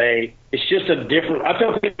that was it's just a different, I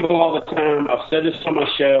tell people all the time, I've said this on my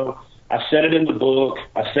show, I've said it in the book,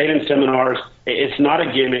 I say it in seminars, it's not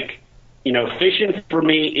a gimmick. Fishing for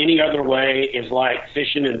me any other way is like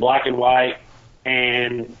fishing in black and white,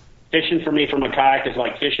 and fishing for me from a kayak is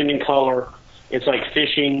like fishing in color. It's like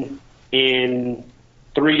fishing in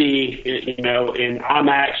 3D, in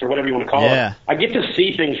IMAX or whatever you want to call it. I get to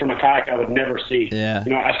see things from a kayak I would never see.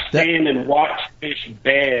 I stand and watch fish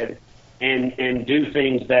bed and do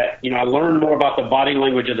things that, I learn more about the body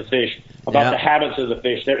language of the fish, about the habits of the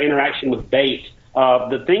fish, their interaction with bait,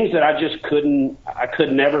 the things that I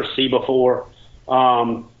could never see before.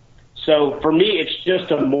 So for me, it's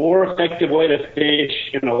just a more effective way to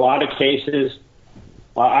fish in a lot of cases.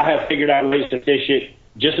 I have figured out ways to fish it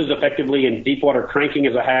just as effectively in deep water cranking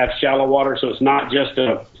as I have shallow water. So it's not just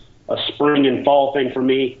a spring and fall thing for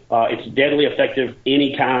me. It's deadly effective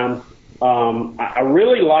anytime. I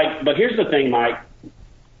really like, but here's the thing, Mike.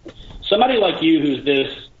 Somebody like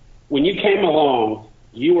you when you came along,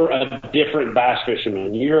 you were a different bass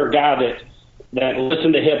fisherman. You're a guy that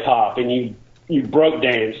listened to hip hop, and you broke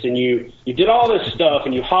danced, and you did all this stuff,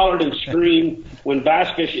 and you hollered and screamed when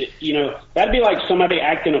bass fish, that'd be like somebody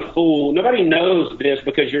acting a fool. Nobody knows this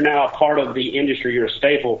because you're now a part of the industry. You're a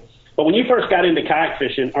staple. But when you first got into kayak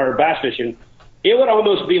fishing or bass fishing, it would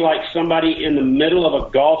almost be like somebody in the middle of a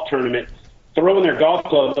golf tournament throwing their golf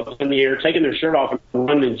clubs up in the air, taking their shirt off and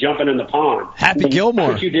running and jumping in the pond. Happy Gilmore.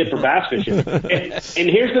 That's what you did for bass fishing. And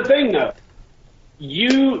here's the thing, though.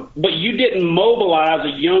 You didn't mobilize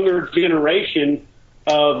a younger generation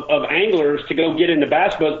of anglers to go get into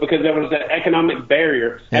bass boats because there was that economic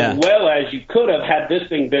barrier, as well as you could have had this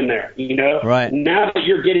thing been there, Right. Now that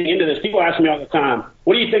you're getting into this, people ask me all the time,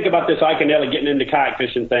 what do you think about this Iconella getting into kayak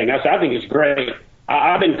fishing thing? I said, I think it's great.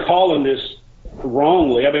 I've been calling this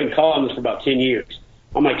wrongly. I've been calling this for about 10 years.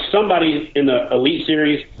 I'm like, somebody in the Elite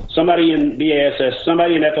Series, somebody in BASS,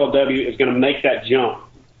 somebody in FLW is going to make that jump.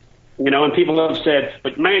 And people have said,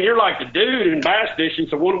 but man, you're like the dude in bass fishing,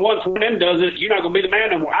 so once one of them does it, you're not going to be the man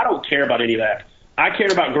no more. I don't care about any of that. I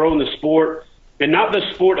care about growing the sport, and not the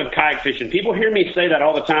sport of kayak fishing. People hear me say that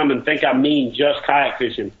all the time and think I mean just kayak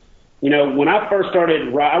fishing. When I first started,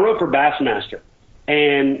 I wrote for Bassmaster,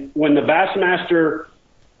 and when the Bassmaster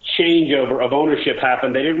changeover of ownership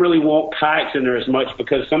happened, they didn't really want kayaks in there as much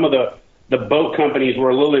because some of the boat companies were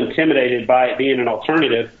a little intimidated by it being an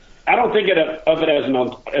alternative. I don't think of it as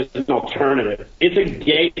an alternative. It's a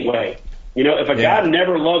gateway. If a guy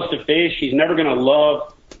never loves to fish, he's never going to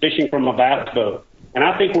love fishing from a bass boat. And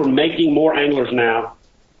I think we're making more anglers now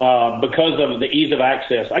because of the ease of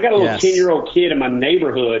access. I got a little 10-year-old kid in my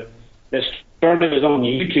neighborhood that's started his own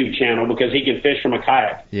YouTube channel because he can fish from a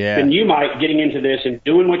kayak. Yeah. Then you might, getting into this and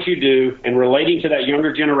doing what you do and relating to that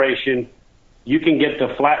younger generation, you can get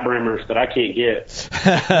the flat brimmers that I can't get.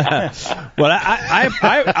 Well,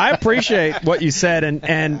 I appreciate what you said,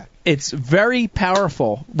 and it's very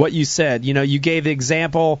powerful what you said. You know, you gave the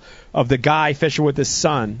example of the guy fishing with his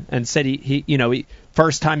son and said he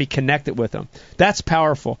first time he connected with him. That's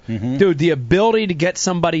powerful. Mm-hmm. Dude, the ability to get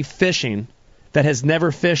somebody fishing that has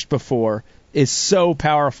never fished before is so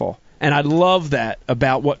powerful. And I love that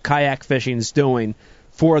about what kayak fishing is doing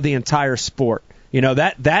for the entire sport. You know,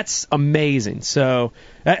 that's amazing. So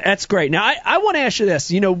that's great. Now, I want to ask you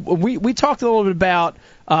this. You know, we talked a little bit about,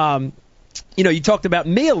 you talked about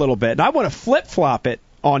me a little bit, and I want to flip-flop it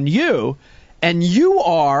on you. And you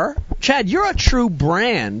are, Chad, you're a true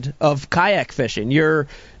brand of kayak fishing.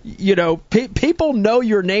 People know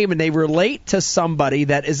your name, and they relate to somebody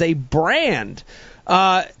that is a brand.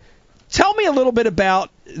 Tell me a little bit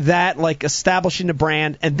about that, like establishing a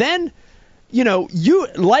brand, and then, you,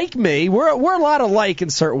 like me, we're a lot alike in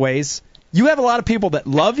certain ways. You have a lot of people that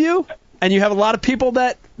love you, and you have a lot of people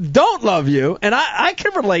that don't love you, and I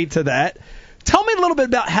can relate to that. Tell me a little bit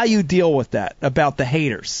about how you deal with that, about the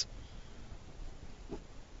haters.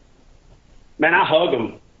 Man, I hug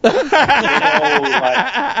them.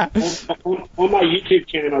 On my YouTube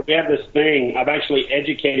channel, we have this thing. I've actually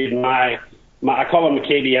educated my I call them the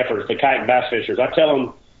KBFers, the kayak bass fishers. I tell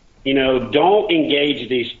them, don't engage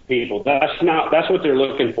these people. That's what they're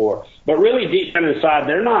looking for. But really deep down inside,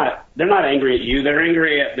 they're not angry at you. They're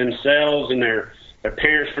angry at themselves and their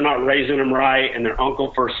parents for not raising them right, and their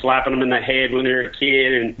uncle for slapping them in the head when they were a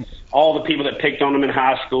kid, and all the people that picked on them in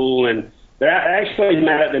high school. And they're actually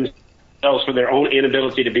mad at themselves for their own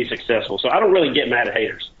inability to be successful. So I don't really get mad at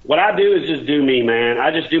haters. What I do is just do me, man.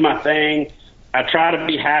 I just do my thing. I try to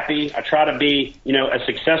be happy. I try to be, as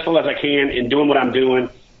successful as I can in doing what I'm doing.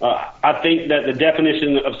 I think that the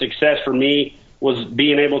definition of success for me was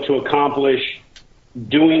being able to accomplish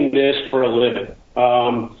doing this for a living.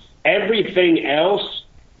 Everything else,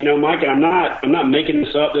 Mike, and I'm not making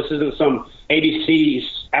this up. This isn't some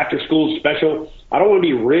ABC's after school special. I don't want to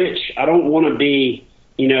be rich. I don't want to be,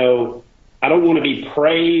 I don't want to be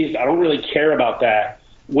praised. I don't really care about that.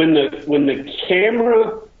 When the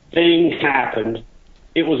camera thing happened,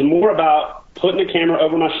 it was more about putting the camera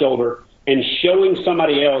over my shoulder and showing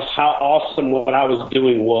somebody else how awesome what I was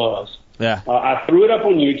doing was. Yeah. I threw it up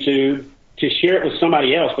on YouTube to share it with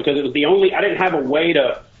somebody else because it was I didn't have a way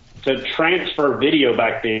to transfer video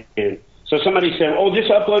back then. So somebody said,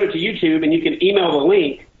 just upload it to YouTube and you can email the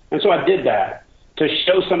link. And so I did that to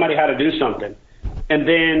show somebody how to do something. And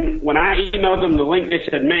then when I emailed them the link, they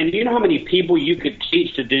said, man, do you know how many people you could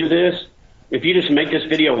teach to do this if you just make this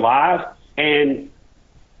video live? And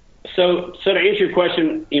so to answer your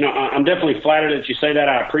question, I'm definitely flattered that you say that.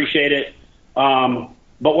 I appreciate it.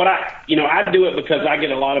 But what I do it because I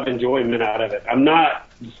get a lot of enjoyment out of it. I'm not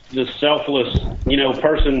the selfless,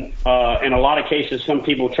 person. In a lot of cases, some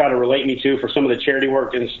people try to relate me to for some of the charity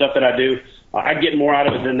work and stuff that I do. I get more out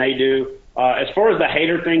of it than they do. As far as the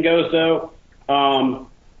hater thing goes, though,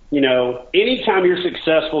 anytime you're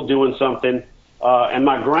successful doing something, and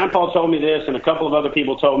my grandpa told me this, and a couple of other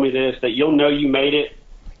people told me this, that you'll know you made it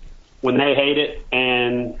when they hate it.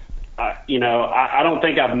 And I don't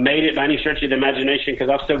think I've made it by any stretch of the imagination because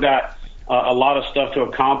I've still got a lot of stuff to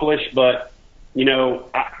accomplish. But,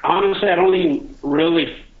 honestly, I don't even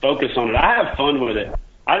really focus on it. I have fun with it.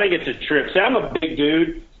 I think it's a trip. See, I'm a big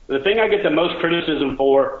dude. The thing I get the most criticism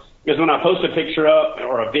for is when I post a picture up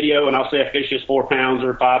or a video and I'll say a fish is 4 pounds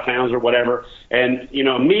or 5 pounds or whatever. And,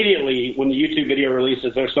 immediately when the YouTube video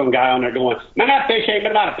releases, there's some guy on there going, man, that fish ain't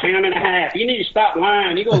been about 1.5 pounds. You need to stop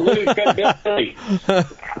lying. You're going to lose credibility.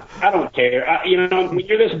 I don't care. When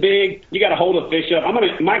you're this big, you got to hold a fish up.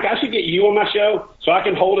 Mike, I should get you on my show so I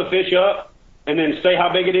can hold a fish up and then say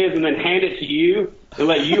how big it is and then hand it to you and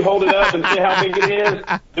let you hold it up and say how big it is.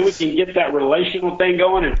 Then we can get that relational thing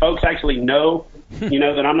going and folks actually know,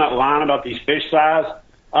 that I'm not lying about these fish size.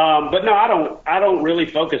 But no, I don't really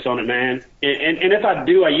focus on it, man. And if I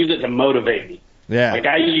do, I use it to motivate me. Yeah. Like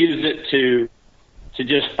I use it to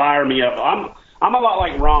just fire me up. I'm a lot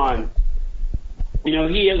like Ron.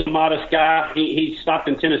 He is a modest guy. He stopped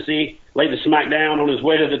in Tennessee, laid the smack down on his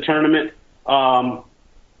way to the tournament.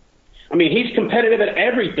 He's competitive at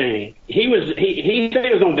everything. He said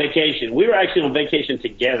he was on vacation. We were actually on vacation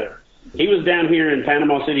together. He was down here in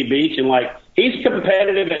Panama City Beach, and he's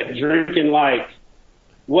competitive at drinking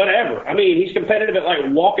whatever. He's competitive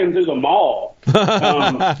at walking through the mall.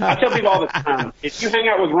 I tell people all the time, if you hang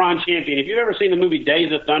out with Ron Champion, if you've ever seen the movie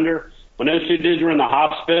Days of Thunder, when those two dudes were in the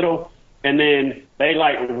hospital, and then they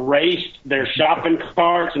like raced their shopping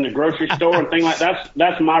carts in the grocery store and things like that.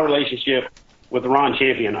 That's my relationship with Ron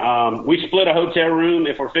Champion. We split a hotel room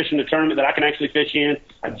if we're fishing a tournament that I can actually fish in.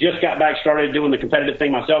 I just got back started doing the competitive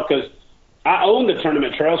thing myself because I own the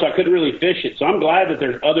tournament trail, so I couldn't really fish it. So I'm glad that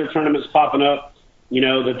there's other tournaments popping up,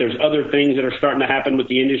 that there's other things that are starting to happen with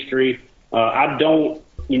the industry. I don't,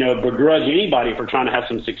 begrudge anybody for trying to have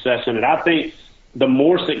some success in it. I think the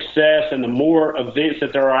more success and the more events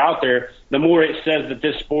that there are out there, the more it says that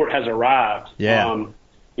this sport has arrived. Yeah.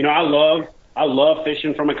 I love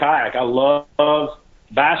fishing from a kayak. I love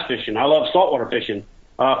bass fishing. I love saltwater fishing.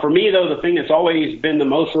 For me, though, the thing that's always been the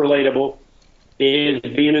most relatable is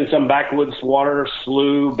being in some backwoods water,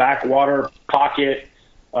 slough, backwater pocket,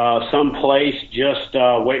 someplace just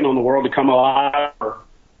waiting on the world to come alive, or,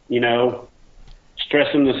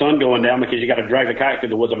 stressing the sun going down because you got to drag the kayak through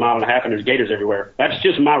the woods a mile and a half and there's gators everywhere. That's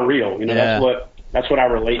just my reel. That's what I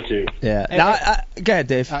relate to. Yeah. Go ahead,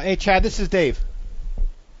 Dave. Hey, Chad, this is Dave.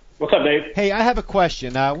 What's up, Dave? Hey, I have a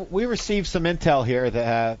question. We received some intel here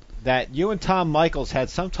that you and Tom Michaels had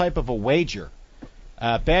some type of a wager,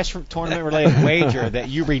 bass tournament-related wager that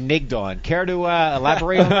you reneged on. Care to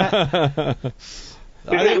elaborate on that?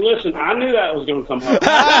 Listen, I knew that was going to come up.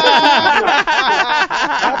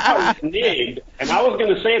 I reneged, and I was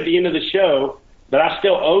going to say at the end of the show that I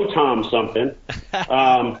still owe Tom something.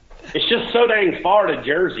 It's just so dang far to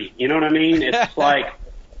Jersey. You know what I mean? It's like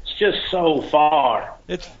it's just so far.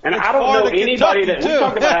 And I don't know anybody that we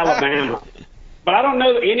talk about Alabama, but I don't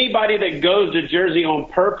know anybody that goes to Jersey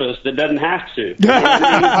on purpose that doesn't have to. You know what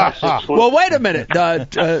I mean? Well, wait a minute.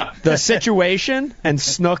 The Situation and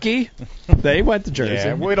Snooki, they went to Jersey.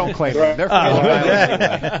 Yeah, we don't claim them. They're from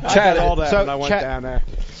Alabama. Chad, all that when I went down there.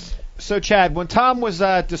 So, Chad, when Tom was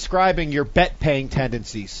describing your bet-paying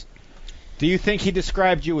tendencies, do you think he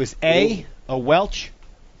described you as A, a Welch,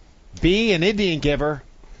 B, an Indian giver,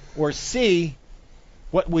 or C,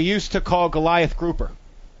 what we used to call Goliath grouper?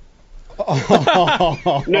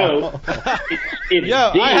 No. It's D.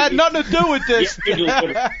 I had nothing to do with this.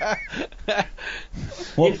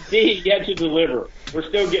 It's D, yet to deliver. We're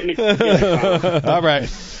still getting it. All right.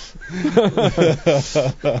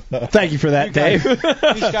 Thank you for that, Dave.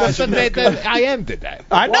 I am did that.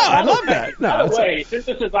 I know. I love that. By the way, since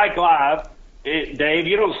this is Ike Live, Dave,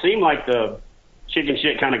 you don't seem like the chicken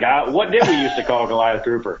shit kind of guy. What did we used to call Goliath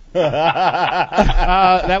grouper?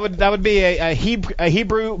 That would be a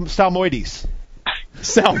Hebrew Salmoides.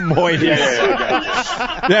 Salmoides.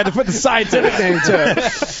 Yeah. They had to put the scientific name to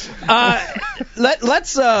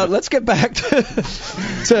it. Let's get back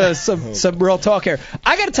to some real talk here.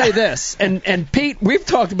 I got to tell you this, and Pete, we've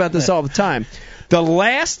talked about this all the time. The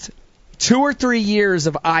last 2 or 3 years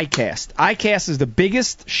of ICAST. ICAST is the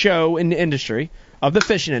biggest show in the industry, of the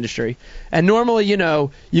fishing industry. And normally,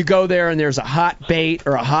 you go there and there's a hot bait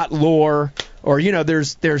or a hot lure, or,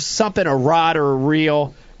 there's something, a rod or a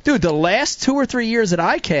reel. Dude, the last 2 or 3 years at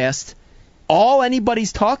ICAST, all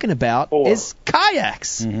anybody's talking about is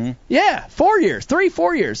kayaks. Mm-hmm. Yeah, 4 years,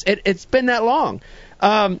 3-4 years. It's been that long.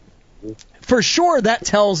 For sure, that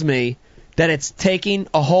tells me that it's taking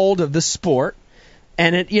a hold of the sport,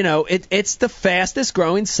 and it's the fastest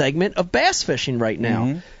growing segment of bass fishing right now.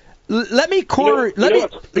 Mm-hmm. Let me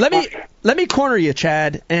corner you,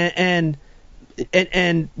 Chad, and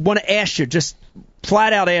want to ask you, just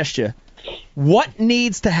flat out ask you, what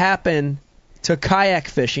needs to happen to kayak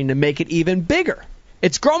fishing to make it even bigger?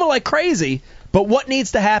 It's growing like crazy, but what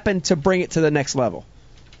needs to happen to bring it to the next level?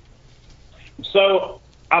 So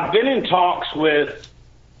I've been in talks with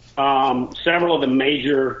several of the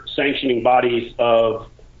major sanctioning bodies of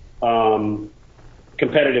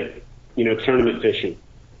competitive, tournament fishing.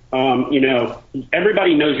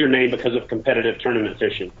 Everybody knows your name because of competitive tournament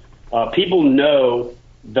fishing. People know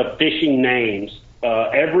the fishing names.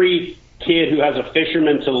 Every kid who has a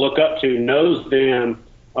fisherman to look up to knows them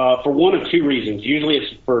for one of two reasons. Usually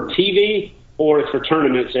it's for TV or it's for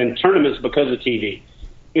tournaments, and tournaments because of TV.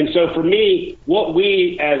 And so for me, what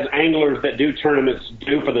we as anglers that do tournaments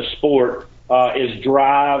do for the sport is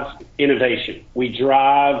drive innovation. We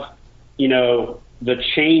drive, the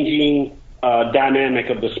changing dynamic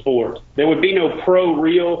of the sport. There would be no pro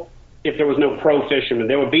reel if there was no pro fisherman.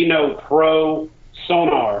 There would be no pro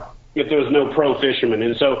sonar if there was no pro fisherman.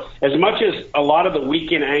 And so as much as a lot of the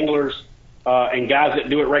weekend anglers and guys that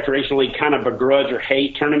do it recreationally kind of begrudge or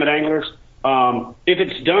hate tournament anglers, if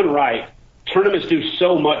it's done right, tournaments do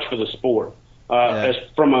so much for the sport. As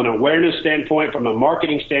from an awareness standpoint, from a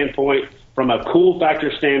marketing standpoint, from a cool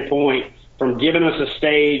factor standpoint, from giving us a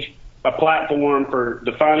stage, a platform for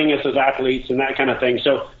defining us as athletes and that kind of thing.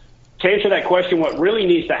 So to answer that question, what really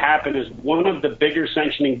needs to happen is one of the bigger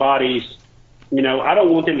sanctioning bodies, I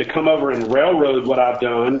don't want them to come over and railroad what I've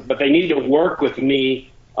done, but they need to work with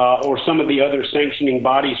me or some of the other sanctioning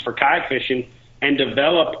bodies for kayak fishing and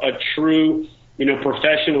develop a true,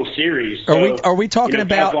 professional series. So, are we talking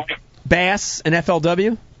about Bass and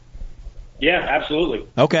FLW? Yeah, absolutely.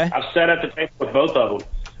 Okay. I've sat at the table with both of them.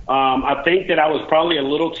 I think that I was probably a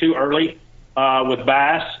little too early with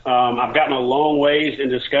Bass. I've gotten a long ways in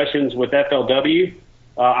discussions with FLW.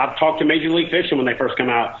 I've talked to Major League Fishing when they first come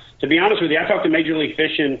out. To be honest with you, I talked to Major League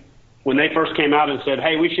Fishing when they first came out and said,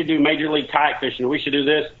 hey, we should do Major League kayak fishing, or we should do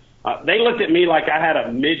this. They looked at me like I had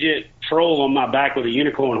a midget troll on my back with a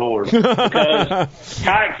unicorn horn because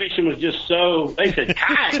kayak fishing was just so – they said,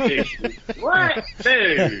 kayak fishing? What?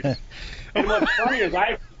 Dude. And what's funny is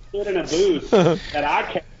I stood in a booth that I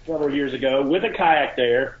kept several years ago with a kayak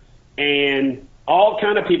there, and all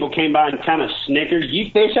kind of people came by and kind of snickered.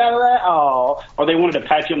 You fish out of that? Oh. Or they wanted to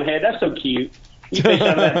pat you on the head. That's so cute. You fish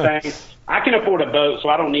out of that thing. I can afford a boat, so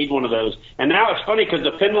I don't need one of those. And now it's funny because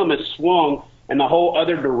the pendulum has swung in the whole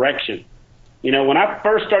other direction. When I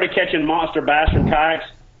first started catching monster bass from kayaks,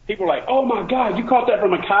 people were like, oh, my God, you caught that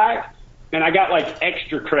from a kayak? And I got,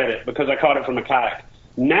 extra credit because I caught it from a kayak.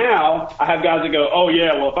 Now I have guys that go, oh,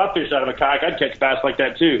 yeah, well, if I fished out of a kayak, I'd catch bass like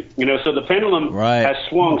that too. So the pendulum has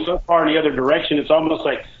swung so far in the other direction, it's almost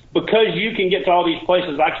like because you can get to all these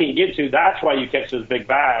places I can't get to, that's why you catch those big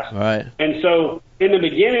bass. Right. And so in the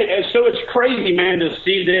beginning, so it's crazy, man, to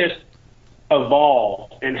see this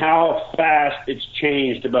evolve and how fast it's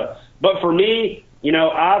changed. But for me,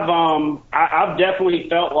 I've definitely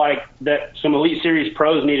felt like that some Elite Series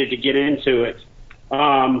pros needed to get into it.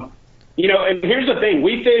 And here's the thing: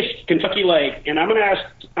 we fished Kentucky Lake, and I'm going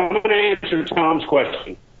to answer Tom's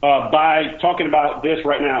question by talking about this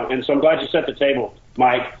right now. And so I'm glad you set the table,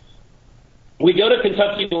 Mike. We go to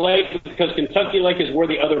Kentucky Lake because Kentucky Lake is where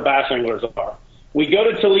the other bass anglers are. We go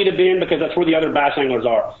to Toledo Bend because that's where the other bass anglers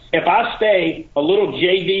are. If I stay a little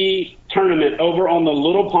JV tournament over on the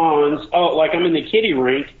little ponds, like I'm in the kiddie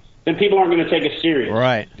rink, then people aren't going to take us serious.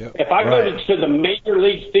 Right. Yep. If I go to the major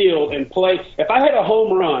league field and play, if I hit a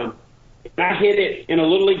home run and I hit it in a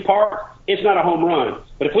little league park, it's not a home run.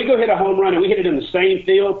 But if we go hit a home run and we hit it in the same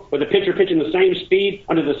field with the pitcher pitching the same speed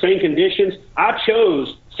under the same conditions, I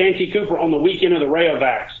chose Santee Cooper on the weekend of the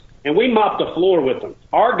Rayovacs, and we mopped the floor with them.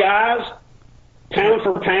 Our guys, pound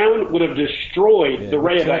for pound, would have destroyed the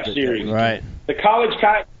Rayovac series. Right. The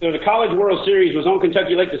College World Series was on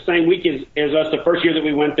Kentucky Lake the same week as us the first year that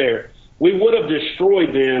we went there. We would have destroyed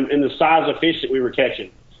them in the size of fish that we were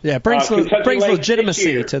catching. Yeah, it brings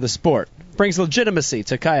legitimacy to the sport. Brings legitimacy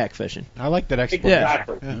to kayak fishing. I like that explanation.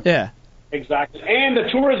 Exactly. Yeah. Exactly. And the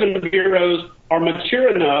tourism bureaus are mature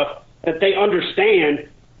enough that they understand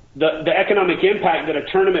the economic impact that a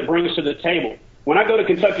tournament brings to the table. When I go to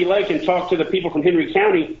Kentucky Lake and talk to the people from Henry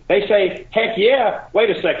County, they say, heck yeah, wait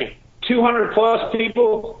a second, 200-plus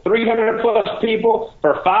people, 300-plus people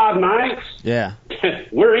for 5 nights? Yeah.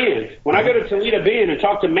 We're in. When I go to Toledo Bend and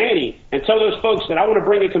talk to Manny and tell those folks that I want to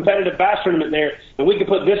bring a competitive bass tournament there and we can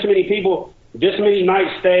put this many people, this many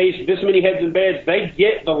night stays, this many heads in beds, they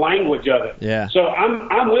get the language of it. Yeah. So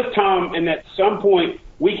I'm with Tom, and at some point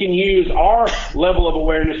we can use our level of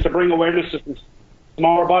awareness to bring awareness to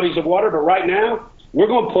smaller bodies of water, but right now we're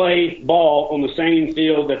going to play ball on the same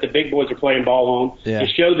field that the big boys are playing ball on to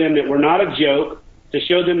show them that we're not a joke, to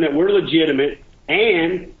show them that we're legitimate.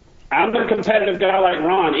 And I'm a competitive guy like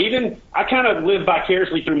Ron. I kind of live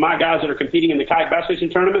vicariously through my guys that are competing in the kayak bass fishing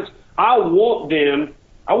tournaments. I want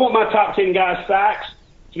my top 10 guys' sacks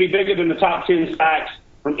to be bigger than the top 10 sacks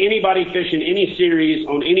from anybody fishing any series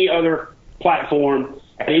on any other platform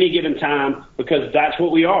at any given time, because that's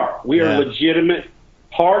what we are. We are legitimate,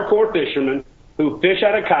 hardcore fishermen who fish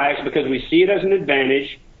out of kayaks because we see it as an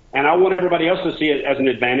advantage, and I want everybody else to see it as an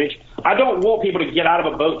advantage. I don't want people to get out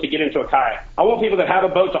of a boat to get into a kayak. I want people that have a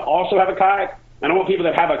boat to also have a kayak, and I want people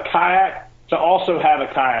that have a kayak to also have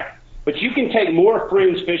a kayak. But you can take more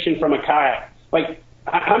friends fishing from a kayak. Like,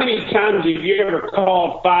 how many times have you ever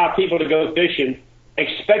called 5 people to go fishing,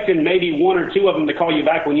 expecting maybe 1 or 2 of them to call you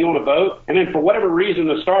back when you own a boat, and then for whatever reason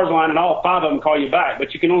the stars align and all 5 of them call you back,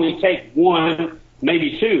 but you can only take 1,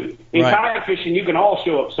 maybe 2. In kayak fishing, you can all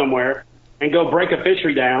show up somewhere and go break a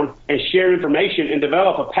fishery down and share information and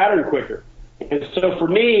develop a pattern quicker. And so for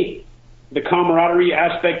me, the camaraderie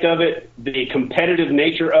aspect of it, the competitive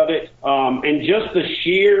nature of it, and just the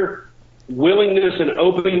sheer willingness and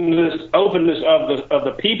openness of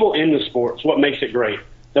the people in the sport is what makes it great.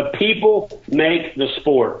 The people make the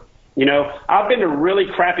sport. You know, I've been to really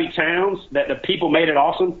crappy towns that the people made it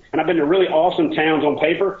awesome, and I've been to really awesome towns on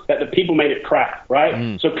paper that the people made it crap,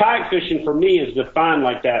 right? So kayak fishing for me is defined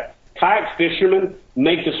like that. Kayak fishermen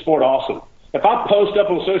make the sport awesome. If I post up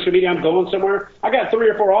on social media I'm going somewhere, I got 3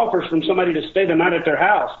 or 4 offers from somebody to stay the night at their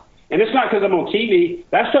house. And it's not because I'm on TV.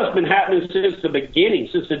 That stuff's been happening since the beginning,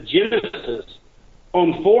 since the genesis,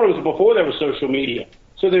 on forums before there was social media.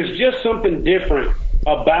 So there's just something different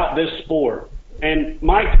about this sport. And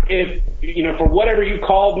Mike, if you know, for whatever you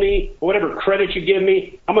called me, whatever credit you give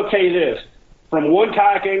me, I'm gonna tell you this: from one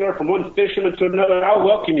kayak angler, from one fisherman to another, I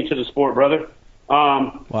welcome you to the sport, brother.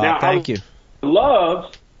 Wow, now, thank you.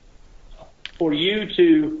 Love for you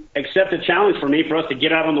to accept a challenge for me, for us to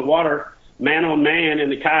get out on the water, man on man in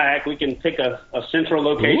the kayak. We can pick a central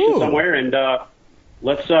location somewhere and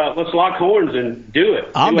let's lock horns and do it.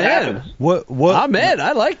 I'm what in. happens. What? I'm in.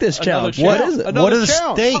 I like this challenge. What is it? What are the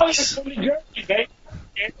challenge. stakes?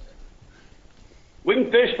 We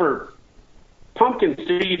can fish for pumpkin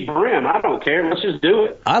seed brim. I don't care. Let's just do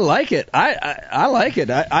it. I like it. I like it.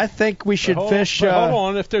 I think we should fish. Hold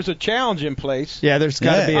on. If there's a challenge in place, Yeah, there's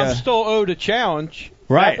got to be I'm a still owed a challenge.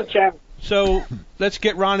 right. That's a challenge. So let's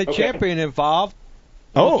get Ronnie Champion involved.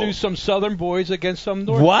 We'll do some Southern boys against some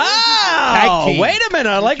North. Wow! Jersey. Wait a minute.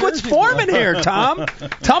 I like what's forming here, Tom.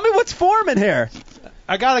 Tell me what's forming here.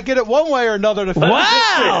 I got to get it one way or another to finish.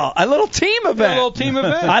 Wow! A little team event. A little team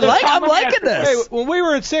event. I'm liking Hey, this. when we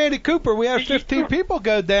were in Sandy Cooper, we had 15 people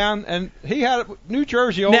go down, and he had New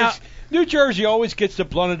Jersey always gets the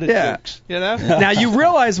blunt of the jokes. You know. Now you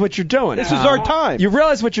realize what you're doing. This is our time. You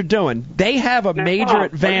realize what you're doing. They have a major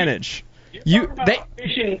advantage. You're talking about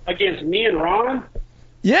fishing against me and Ron?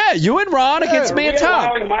 Yeah, you and Ron against me and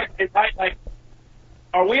Tom.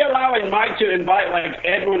 Are we allowing Mike to invite like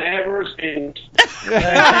Edwin Evers and? Come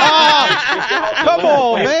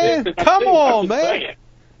on, man! Come on, man!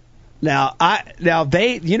 Now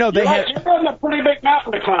they You're running a pretty big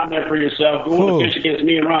mountain to climb there for yourself. Going to fish against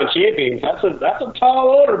me and Ron Champions. That's a tall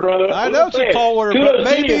order, brother. I know it's a tall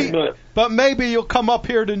order, but maybe you'll come up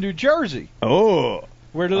here to New Jersey. Oh,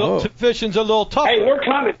 where the fishing's a little tougher. Hey, we're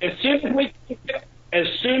coming as soon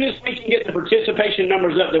as we can get the participation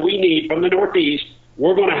numbers up that we need from the Northeast.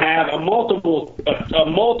 We're going to have a multiple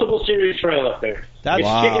series trail up there. That's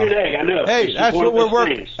chicken and egg. I know. Hey, that's what we're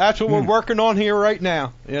working. That's what we're working on here right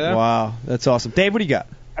now. Yeah. Wow, that's awesome. Dave, what do you got?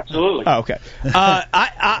 Absolutely. Oh, okay.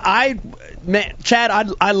 Chad,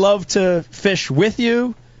 I love to fish with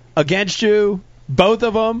you, against you, both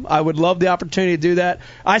of them. I would love the opportunity to do that.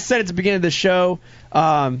 I said at the beginning of the show,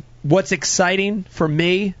 what's exciting for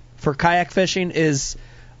me for kayak fishing is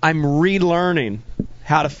I'm relearning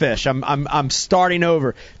how to fish. I'm starting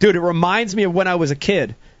over. Dude, it reminds me of when I was a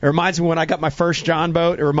kid. It reminds me when I got my first John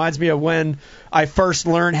boat. It reminds me of when I first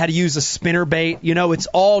learned how to use a spinner bait. You know, it's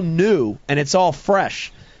all new and it's all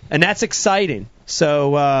fresh, and that's exciting.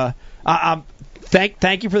 So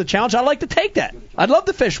thank you for the challenge. I'd like to take that. I'd love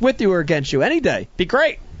to fish with you or against you any day. Be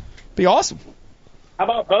great. Be awesome. How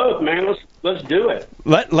about both, man? Let's do it.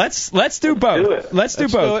 Let's do both. Let's do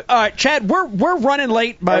both. All right, Chad, we're running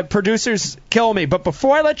late. My producer's killing me. But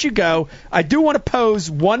before I let you go, I do want to pose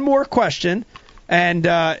one more question, and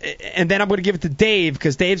then I'm going to give it to Dave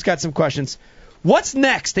because Dave's got some questions. What's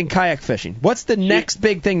next in kayak fishing? What's the next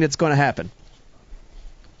big thing that's going to happen?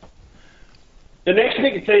 The next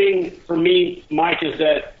big thing for me, Mike, is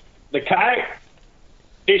that the kayak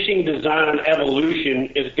fishing design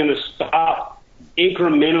evolution is going to stop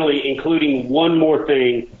incrementally including one more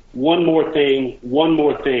thing.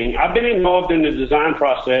 I've been involved in the design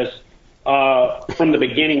process from the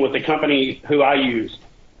beginning with the company who I use.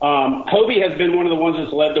 Hobie has been one of the ones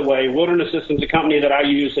that's led the way. Wilderness Systems, the company that I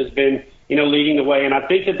use, has been leading the way. And I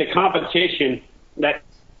think that the competition, that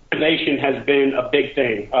innovation has been a big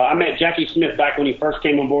thing. I met Jackie Smith back when he first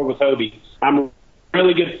came on board with Hobie. I'm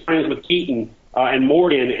really good friends with Keaton and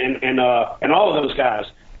Morgan and all of those guys.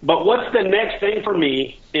 But what's the next thing for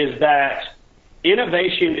me is that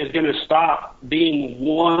innovation is going to stop being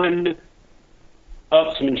one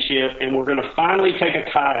upsmanship, and we're going to finally take a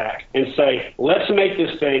kayak and say, let's make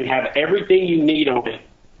this thing have everything you need on it,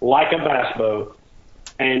 like a bass boat,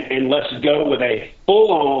 and let's go with a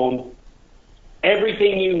full-on,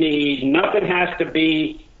 everything you need. Nothing has to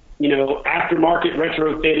be, aftermarket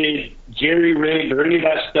retrofitted, jerry-rigged, or any of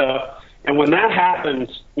that stuff. And when that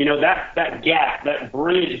happens, that gap, that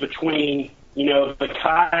bridge between, the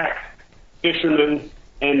kayak fisherman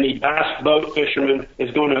and the bass boat fisherman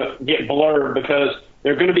is going to get blurred because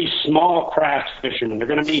they're going to be small craft fishermen. They're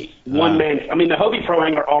going to be one-man. I mean, the Hobie Pro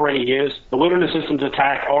Angler already is. The Wilderness Systems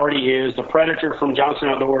Attack already is. The Predator from Johnson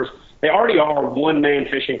Outdoors, they already are one-man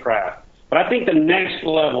fishing craft. But I think the next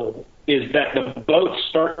level is that the boats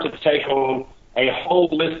start to take on a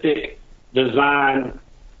holistic design,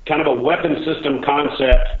 kind of a weapon system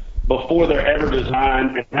concept before they're ever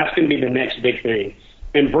designed, and that's going to be the next big thing.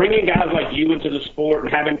 And bringing guys like you into the sport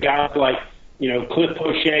and having guys like, Cliff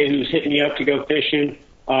Poche, who's hitting me up to go fishing.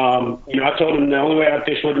 I told him the only way I'd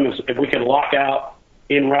fish with him is if we could lock out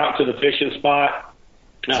en route to the fishing spot.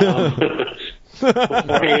 Beforehand.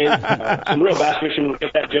 Some real bass fishermen will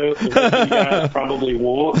get that joke, that you guys probably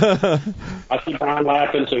won't. I see Brian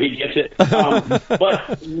laughing, so he gets it.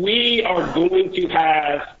 But we are going to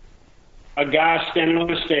have a guy standing on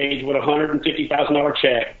the stage with a $150,000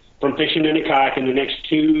 check from fishing in a kayak in the next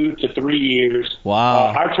 2 to 3 years.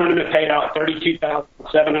 Wow. Our tournament paid out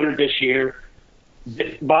 $32,700 this year.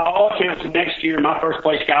 By all accounts, next year my first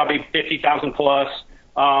place guy will be $50,000 plus.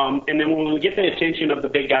 And then when we get the attention of the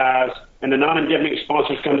big guys and the non-endemic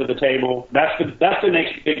sponsors come to the table, that's the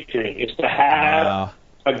next big thing. It's to have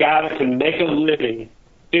a guy that can make a living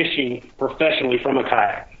fishing professionally from a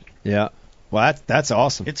kayak. Yeah. Well, that's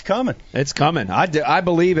awesome. It's coming. It's coming. I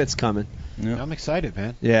believe it's coming. Yeah. I'm excited,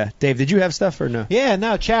 man. Yeah. Dave, did you have stuff or no? Yeah,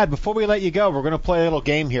 no, Chad, before we let you go, we're going to play a little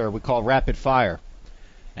game here we call Rapid Fire.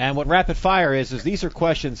 And what Rapid Fire is these are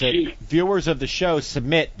questions that viewers of the show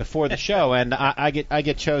submit before the show, and I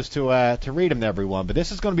get chose to read them to everyone. But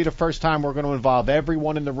this is going to be the first time we're going to involve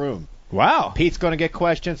everyone in the room. Wow. Pete's going to get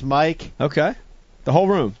questions. Mike. Okay. The whole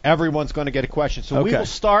room. Everyone's going to get a question. So we will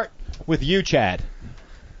start with you, Chad.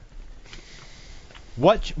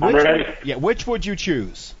 Which would you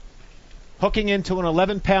choose? Hooking into an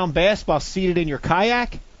 11-pound bass while seated in your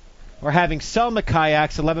kayak, or having Selma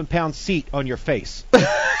Kayak's 11-pound seat on your face?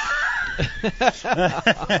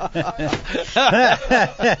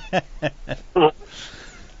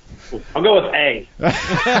 I'll go with A.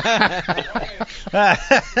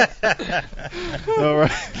 All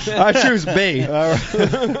right. I choose B. All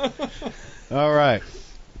right. All right.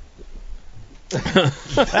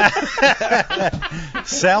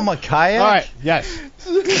 Selma Kayak? All right, yes.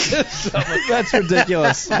 That's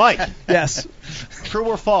ridiculous. Mike. Yes. True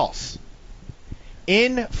or false?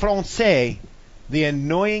 In Francais, the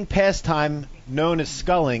annoying pastime known as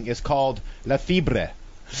sculling is called la fibre.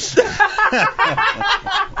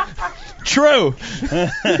 True.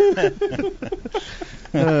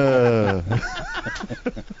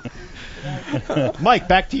 Mike,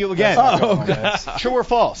 back to you again. Oh, God. True or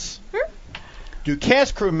false? Do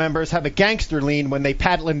cast crew members have a gangster lean when they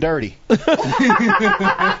paddling dirty?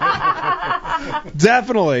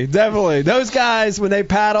 Definitely. Those guys, when they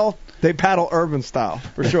paddle urban style,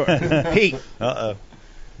 for sure. Pete.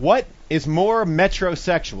 What is more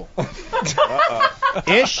metrosexual?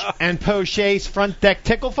 Ish and Poche's front deck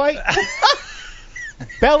tickle fight?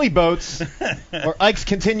 Belly boats? Or Ike's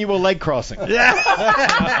continual leg crossing?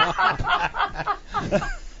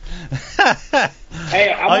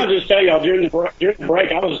 Hey, I want to just tell y'all during the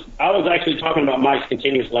break, I was actually talking about Mike's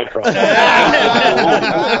continuous leg crossing. Leg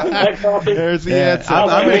crossing. There's the answer.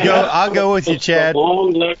 I'll go with you, Chad.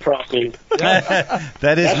 Long leg crossing.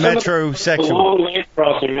 That is metrosexual. Long leg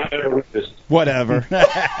crossing I've ever witnessed. Whatever.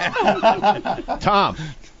 Tom,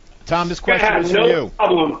 this question is for you.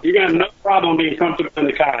 You're gonna have no problem being comfortable in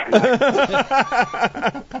the kayak.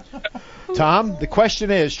 Tom, the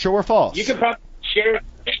question is true or false? You can probably share it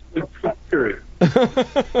with Drew.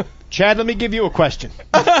 Chad, let me give you a question.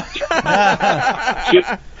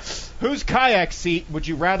 Whose kayak seat would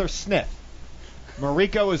you rather sniff?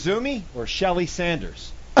 Mariko Izumi or Shelly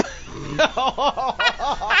Sanders? Oh,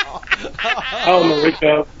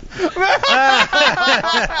 Mariko.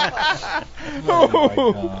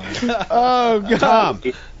 Oh,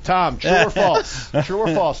 God. Tom, true or false? True or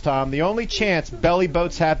false, Tom? The only chance belly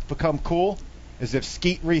boats have to become cool is if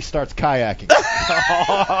Skeet restarts kayaking.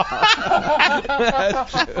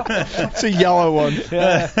 It's a yellow one.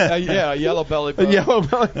 Yeah, a yellow belly boat. A yellow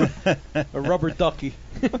belly. A rubber ducky.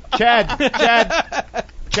 Chad,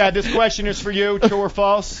 this question is for you. True or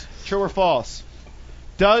false? True or false?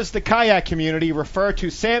 Does the kayak community refer to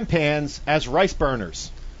sampans as rice burners?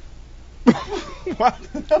 What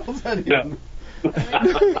the hell is that even?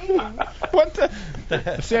 What the?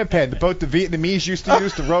 Sampan, the boat the Vietnamese used to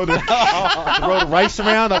use to row the rice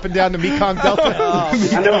around up and down the Mekong Delta.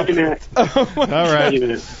 I know what you meant. All right.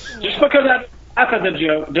 Just because I thought the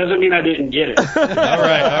joke doesn't mean I didn't get it. All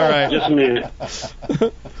right. Just a minute.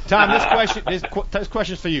 Tom, this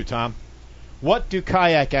question's for you, Tom. What do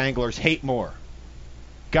kayak anglers hate more?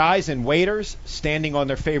 Guys and waders standing on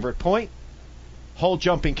their favorite point, hole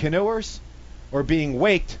jumping canoers, or being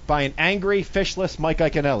waked by an angry, fishless Mike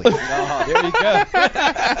Iaconelli? Oh, there you go.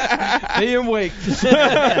 Being waked.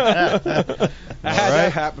 I had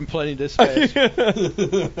that happen plenty this past.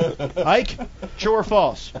 Ike, true or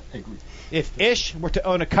false? If Ish were to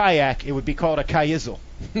own a kayak, it would be called a kayizzle.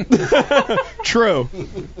 True.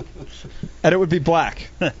 And it would be black,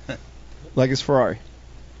 like his Ferrari.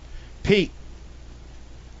 Pete,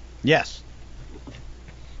 Yes.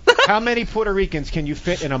 how many Puerto Ricans can you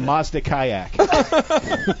fit in a Mazda kayak?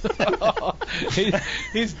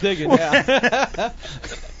 He's digging now.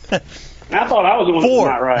 I thought I was the one who's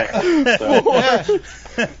not right.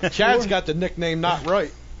 So. Chad's got the nickname Not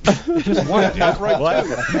Right. Just one not right. Wow.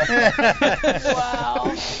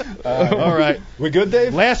 All right. We good,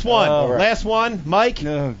 Dave? Last one. Right. Last one. Mike,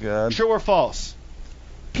 Oh, God. true or false?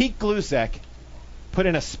 Pete Glusek put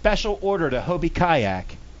in a special order to Hobie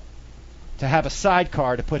Kayak to have a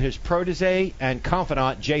sidecar to put his protege and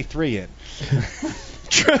confidant J3 in.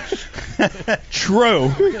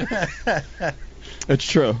 True. It's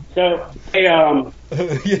true. So, hey, I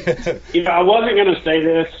wasn't going to say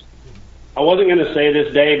this.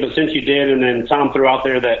 Dave, but since you did, and then Tom threw out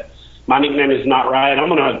there that my nickname is Not Right, I'm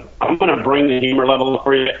gonna bring the humor level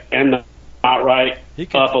for you and the Not Right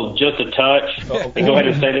up just a touch, and go ahead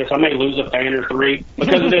and say this. I may lose a fan or three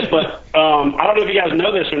because of this, but I don't know if you guys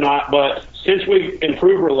know this or not, but since we've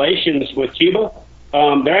improved relations with Cuba,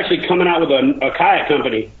 they're actually coming out with a kayak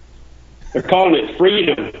company. They're calling it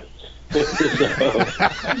Freedom.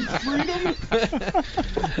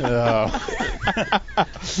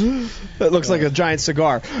 That looks like a giant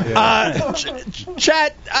cigar. Chad,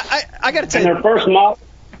 I got to tell And you. their first motto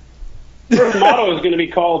is going to be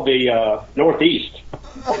called the Northeast.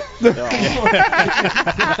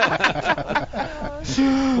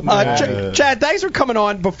 Chad, thanks for coming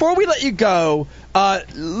on. Before we let you go,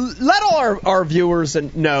 let all our viewers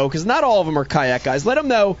know, because not all of them are kayak guys, let them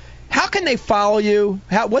know, how can they follow you?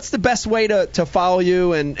 What's the best way to follow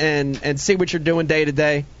you and see what you're doing day to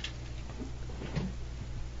day?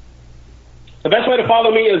 The best way to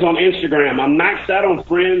follow me is on Instagram. I'm maxed out on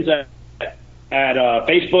friends at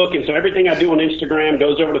Facebook, and so everything I do on Instagram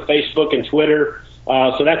goes over to Facebook and Twitter.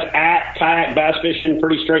 So that's at Kayak Bass Fishing,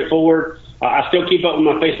 pretty straightforward. I still keep up with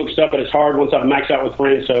my Facebook stuff, but it's hard once I've maxed out with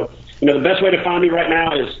friends. So, the best way to find me right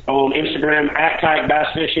now is on Instagram at Kayak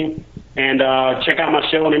Bass Fishing, and check out my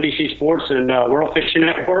show on NBC Sports and World Fishing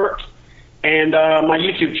Network, and my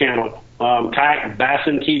YouTube channel, Kayak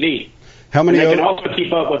Bassin TV. How many? And they can also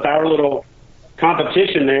keep up with our little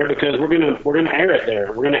competition there, because we're gonna air it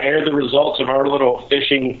there. We're gonna air the results of our little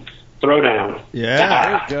fishing throwdown.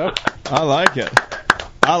 Yeah, there you go. I like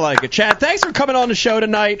it. Chad, thanks for coming on the show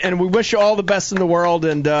tonight, and we wish you all the best in the world.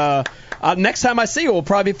 And next time I see you, we'll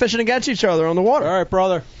probably be fishing against each other on the water. All right,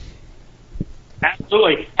 brother.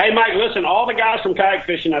 Absolutely. Hey, Mike, listen, all the guys from kayak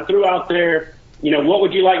fishing, I threw out there, what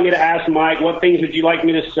would you like me to ask Mike? What things would you like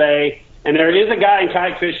me to say? And there is a guy in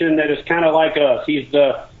kayak fishing that is kind of like us. He's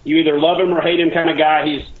you either love him or hate him kind of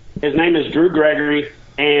guy. His name is Drew Gregory,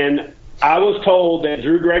 and I was told that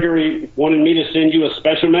Drew Gregory wanted me to send you a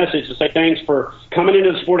special message to say thanks for coming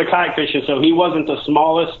into the sport of kayak fishing. So he wasn't the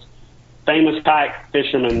smallest famous kayak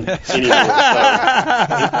fisherman anymore.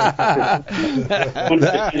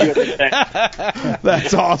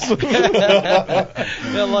 That's awesome.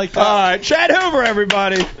 I like that. All right, Chad Hoover,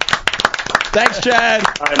 everybody. Thanks, Chad.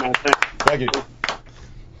 All right, man. Thank you.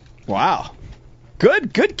 Wow.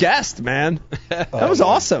 Good guest, man. That was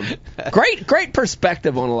awesome. Great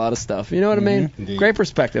perspective on a lot of stuff. You know what I mean? Indeed. Great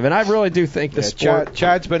perspective. And I really do think the sport...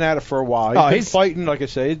 Chad's been at it for a while. He's been fighting, like I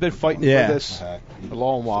say, he's been fighting for this a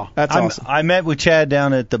long while. That's awesome. I met with Chad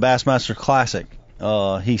down at the Bassmaster Classic.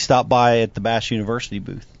 He stopped by at the Bass University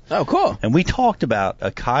booth. Oh, cool. And we talked about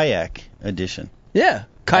a kayak edition. Yeah,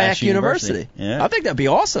 Kayak Bass University. Yeah. I think that'd be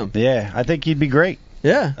awesome. Yeah, I think he'd be great.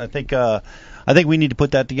 Yeah. I think we need to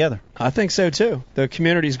put that together. I think so, too. The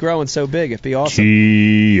community's growing so big. It'd be awesome.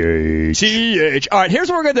 TH. All right, here's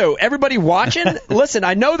what we're going to do. Everybody watching, listen,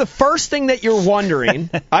 I know the first thing that you're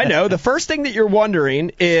wondering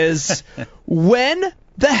is when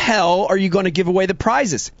the hell are you going to give away the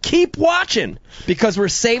prizes? Keep watching, because we're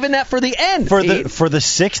saving that for the end. For the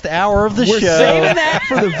 6th hour of the show. We're saving that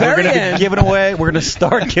for the very end. We're going to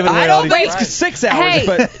start giving away I all don't these think it's 6 hours,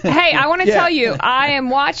 but... Hey, I want to Yeah. tell you, I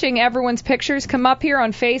am watching everyone's pictures come up here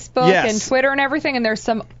on Facebook Yes. and Twitter and everything, and there's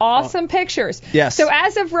some awesome pictures. Yes. So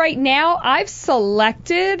as of right now, I've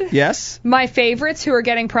selected Yes. my favorites who are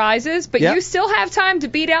getting prizes, but Yep. you still have time to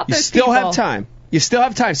beat out You those still people. have time. You still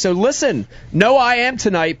have time. So listen, no I am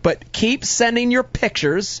tonight, but keep sending your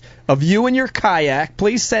pictures of you and your kayak.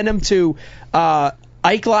 Please send them to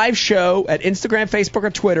Ike Live Show at Instagram, Facebook, or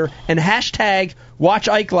Twitter, and hashtag Watch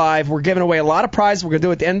Ike Live. We're giving away a lot of prizes. We're going to do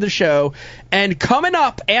it at the end of the show. And coming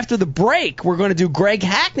up after the break, we're going to do Greg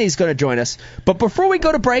Hackney's going to join us. But before we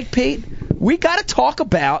go to break, Pete, we got to talk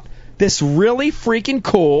about this really freaking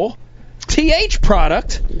cool TH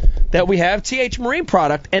product that we have, TH Marine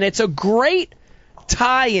product, and it's a great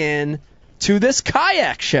tie-in to this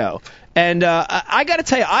kayak show. And I got to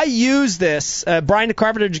tell you, I use this. Brian the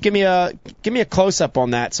Carpenter, just give me a close-up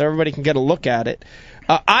on that so everybody can get a look at it.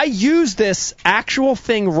 I use this actual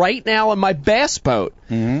thing right now on my bass boat,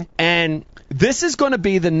 and this is going to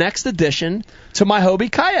be the next addition to my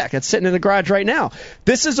Hobie kayak. It's sitting in the garage right now.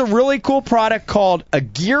 This is a really cool product called a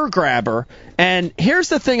gear grabber, and here's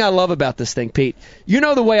the thing I love about this thing, Pete. You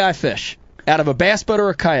know the way I fish, out of a bass boat or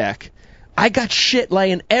a kayak. I got shit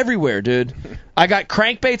laying everywhere, dude. I got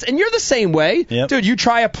crankbaits, and you're the same way. Yep. Dude, you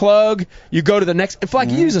try a plug, you go to the next. It's like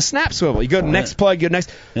you use a snap swivel. You go to the next plug, you go to the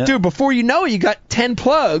next. Yep. Dude, before you know it, you got 10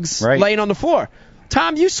 plugs laying on the floor.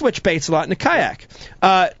 Tom, you switch baits a lot in the kayak.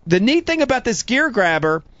 The neat thing about this gear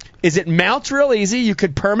grabber is it mounts real easy. You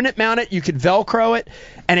could permanent mount it. You could Velcro it.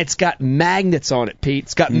 And it's got magnets on it, Pete.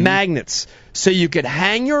 It's got magnets. So you could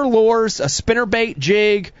hang your lures, a spinnerbait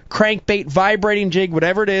jig, crankbait, vibrating jig,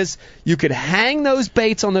 whatever it is. You could hang those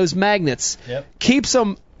baits on those magnets. Yep. Keeps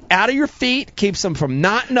them out of your feet, keeps them from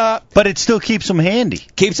knotting up. But it still keeps them handy.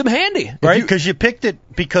 Keeps them handy. Right? Because you picked it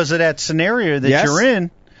because of that scenario that you're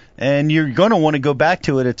in. And you're going to want to go back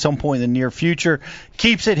to it at some point in the near future.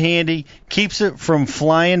 Keeps it handy. Keeps it from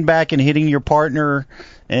flying back and hitting your partner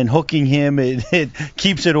and hooking him. It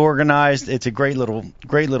keeps it organized. It's a great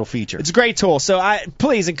little feature. It's a great tool. So I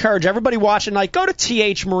please encourage everybody watching, go to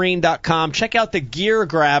thmarine.com. Check out the gear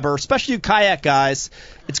grabber, especially you kayak guys.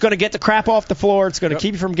 It's going to get the crap off the floor. It's going to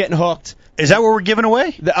keep you from getting hooked. Is that what we're giving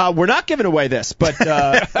away? We're not giving away this, but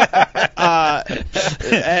now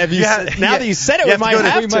that you said it, we might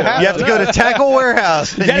have to. You have to go to Tackle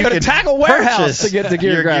Warehouse. You got to go to Tackle Warehouse to get the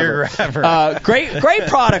gear grabber. Great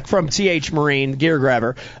product from TH Marine, gear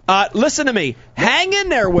grabber. Listen to me. Hang in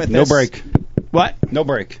there with us. No break. What? No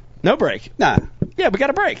break. No break. Nah. Yeah, we got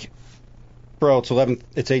a break. Bro, it's 11.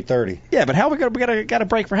 It's 8:30. Yeah, but how we got a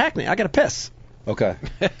break for Hackney? I got to piss. Okay.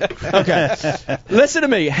 Okay. Listen to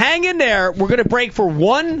me. Hang in there. We're going to break for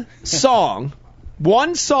one song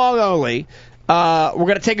only. We're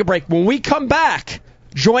going to take a break. When we come back,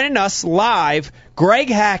 joining us live, Greg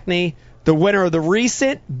Hackney, the winner of the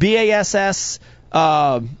recent BASS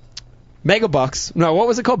Megabucks. No, what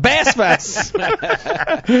was it called? Bass Fest.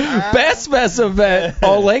 Bass Fest event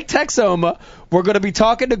on Lake Texoma. We're going to be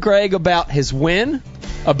talking to Greg about his win,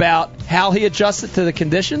 about how he adjusted to the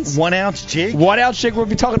conditions. 1 ounce jig. 1 ounce jig. We'll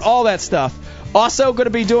be talking all that stuff. Also going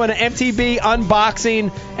to be doing an MTB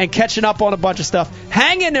unboxing and catching up on a bunch of stuff.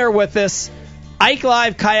 Hang in there with us. Ike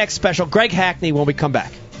Live Kayak Special. Greg Hackney when we come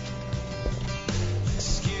back.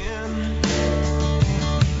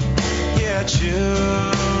 Yeah,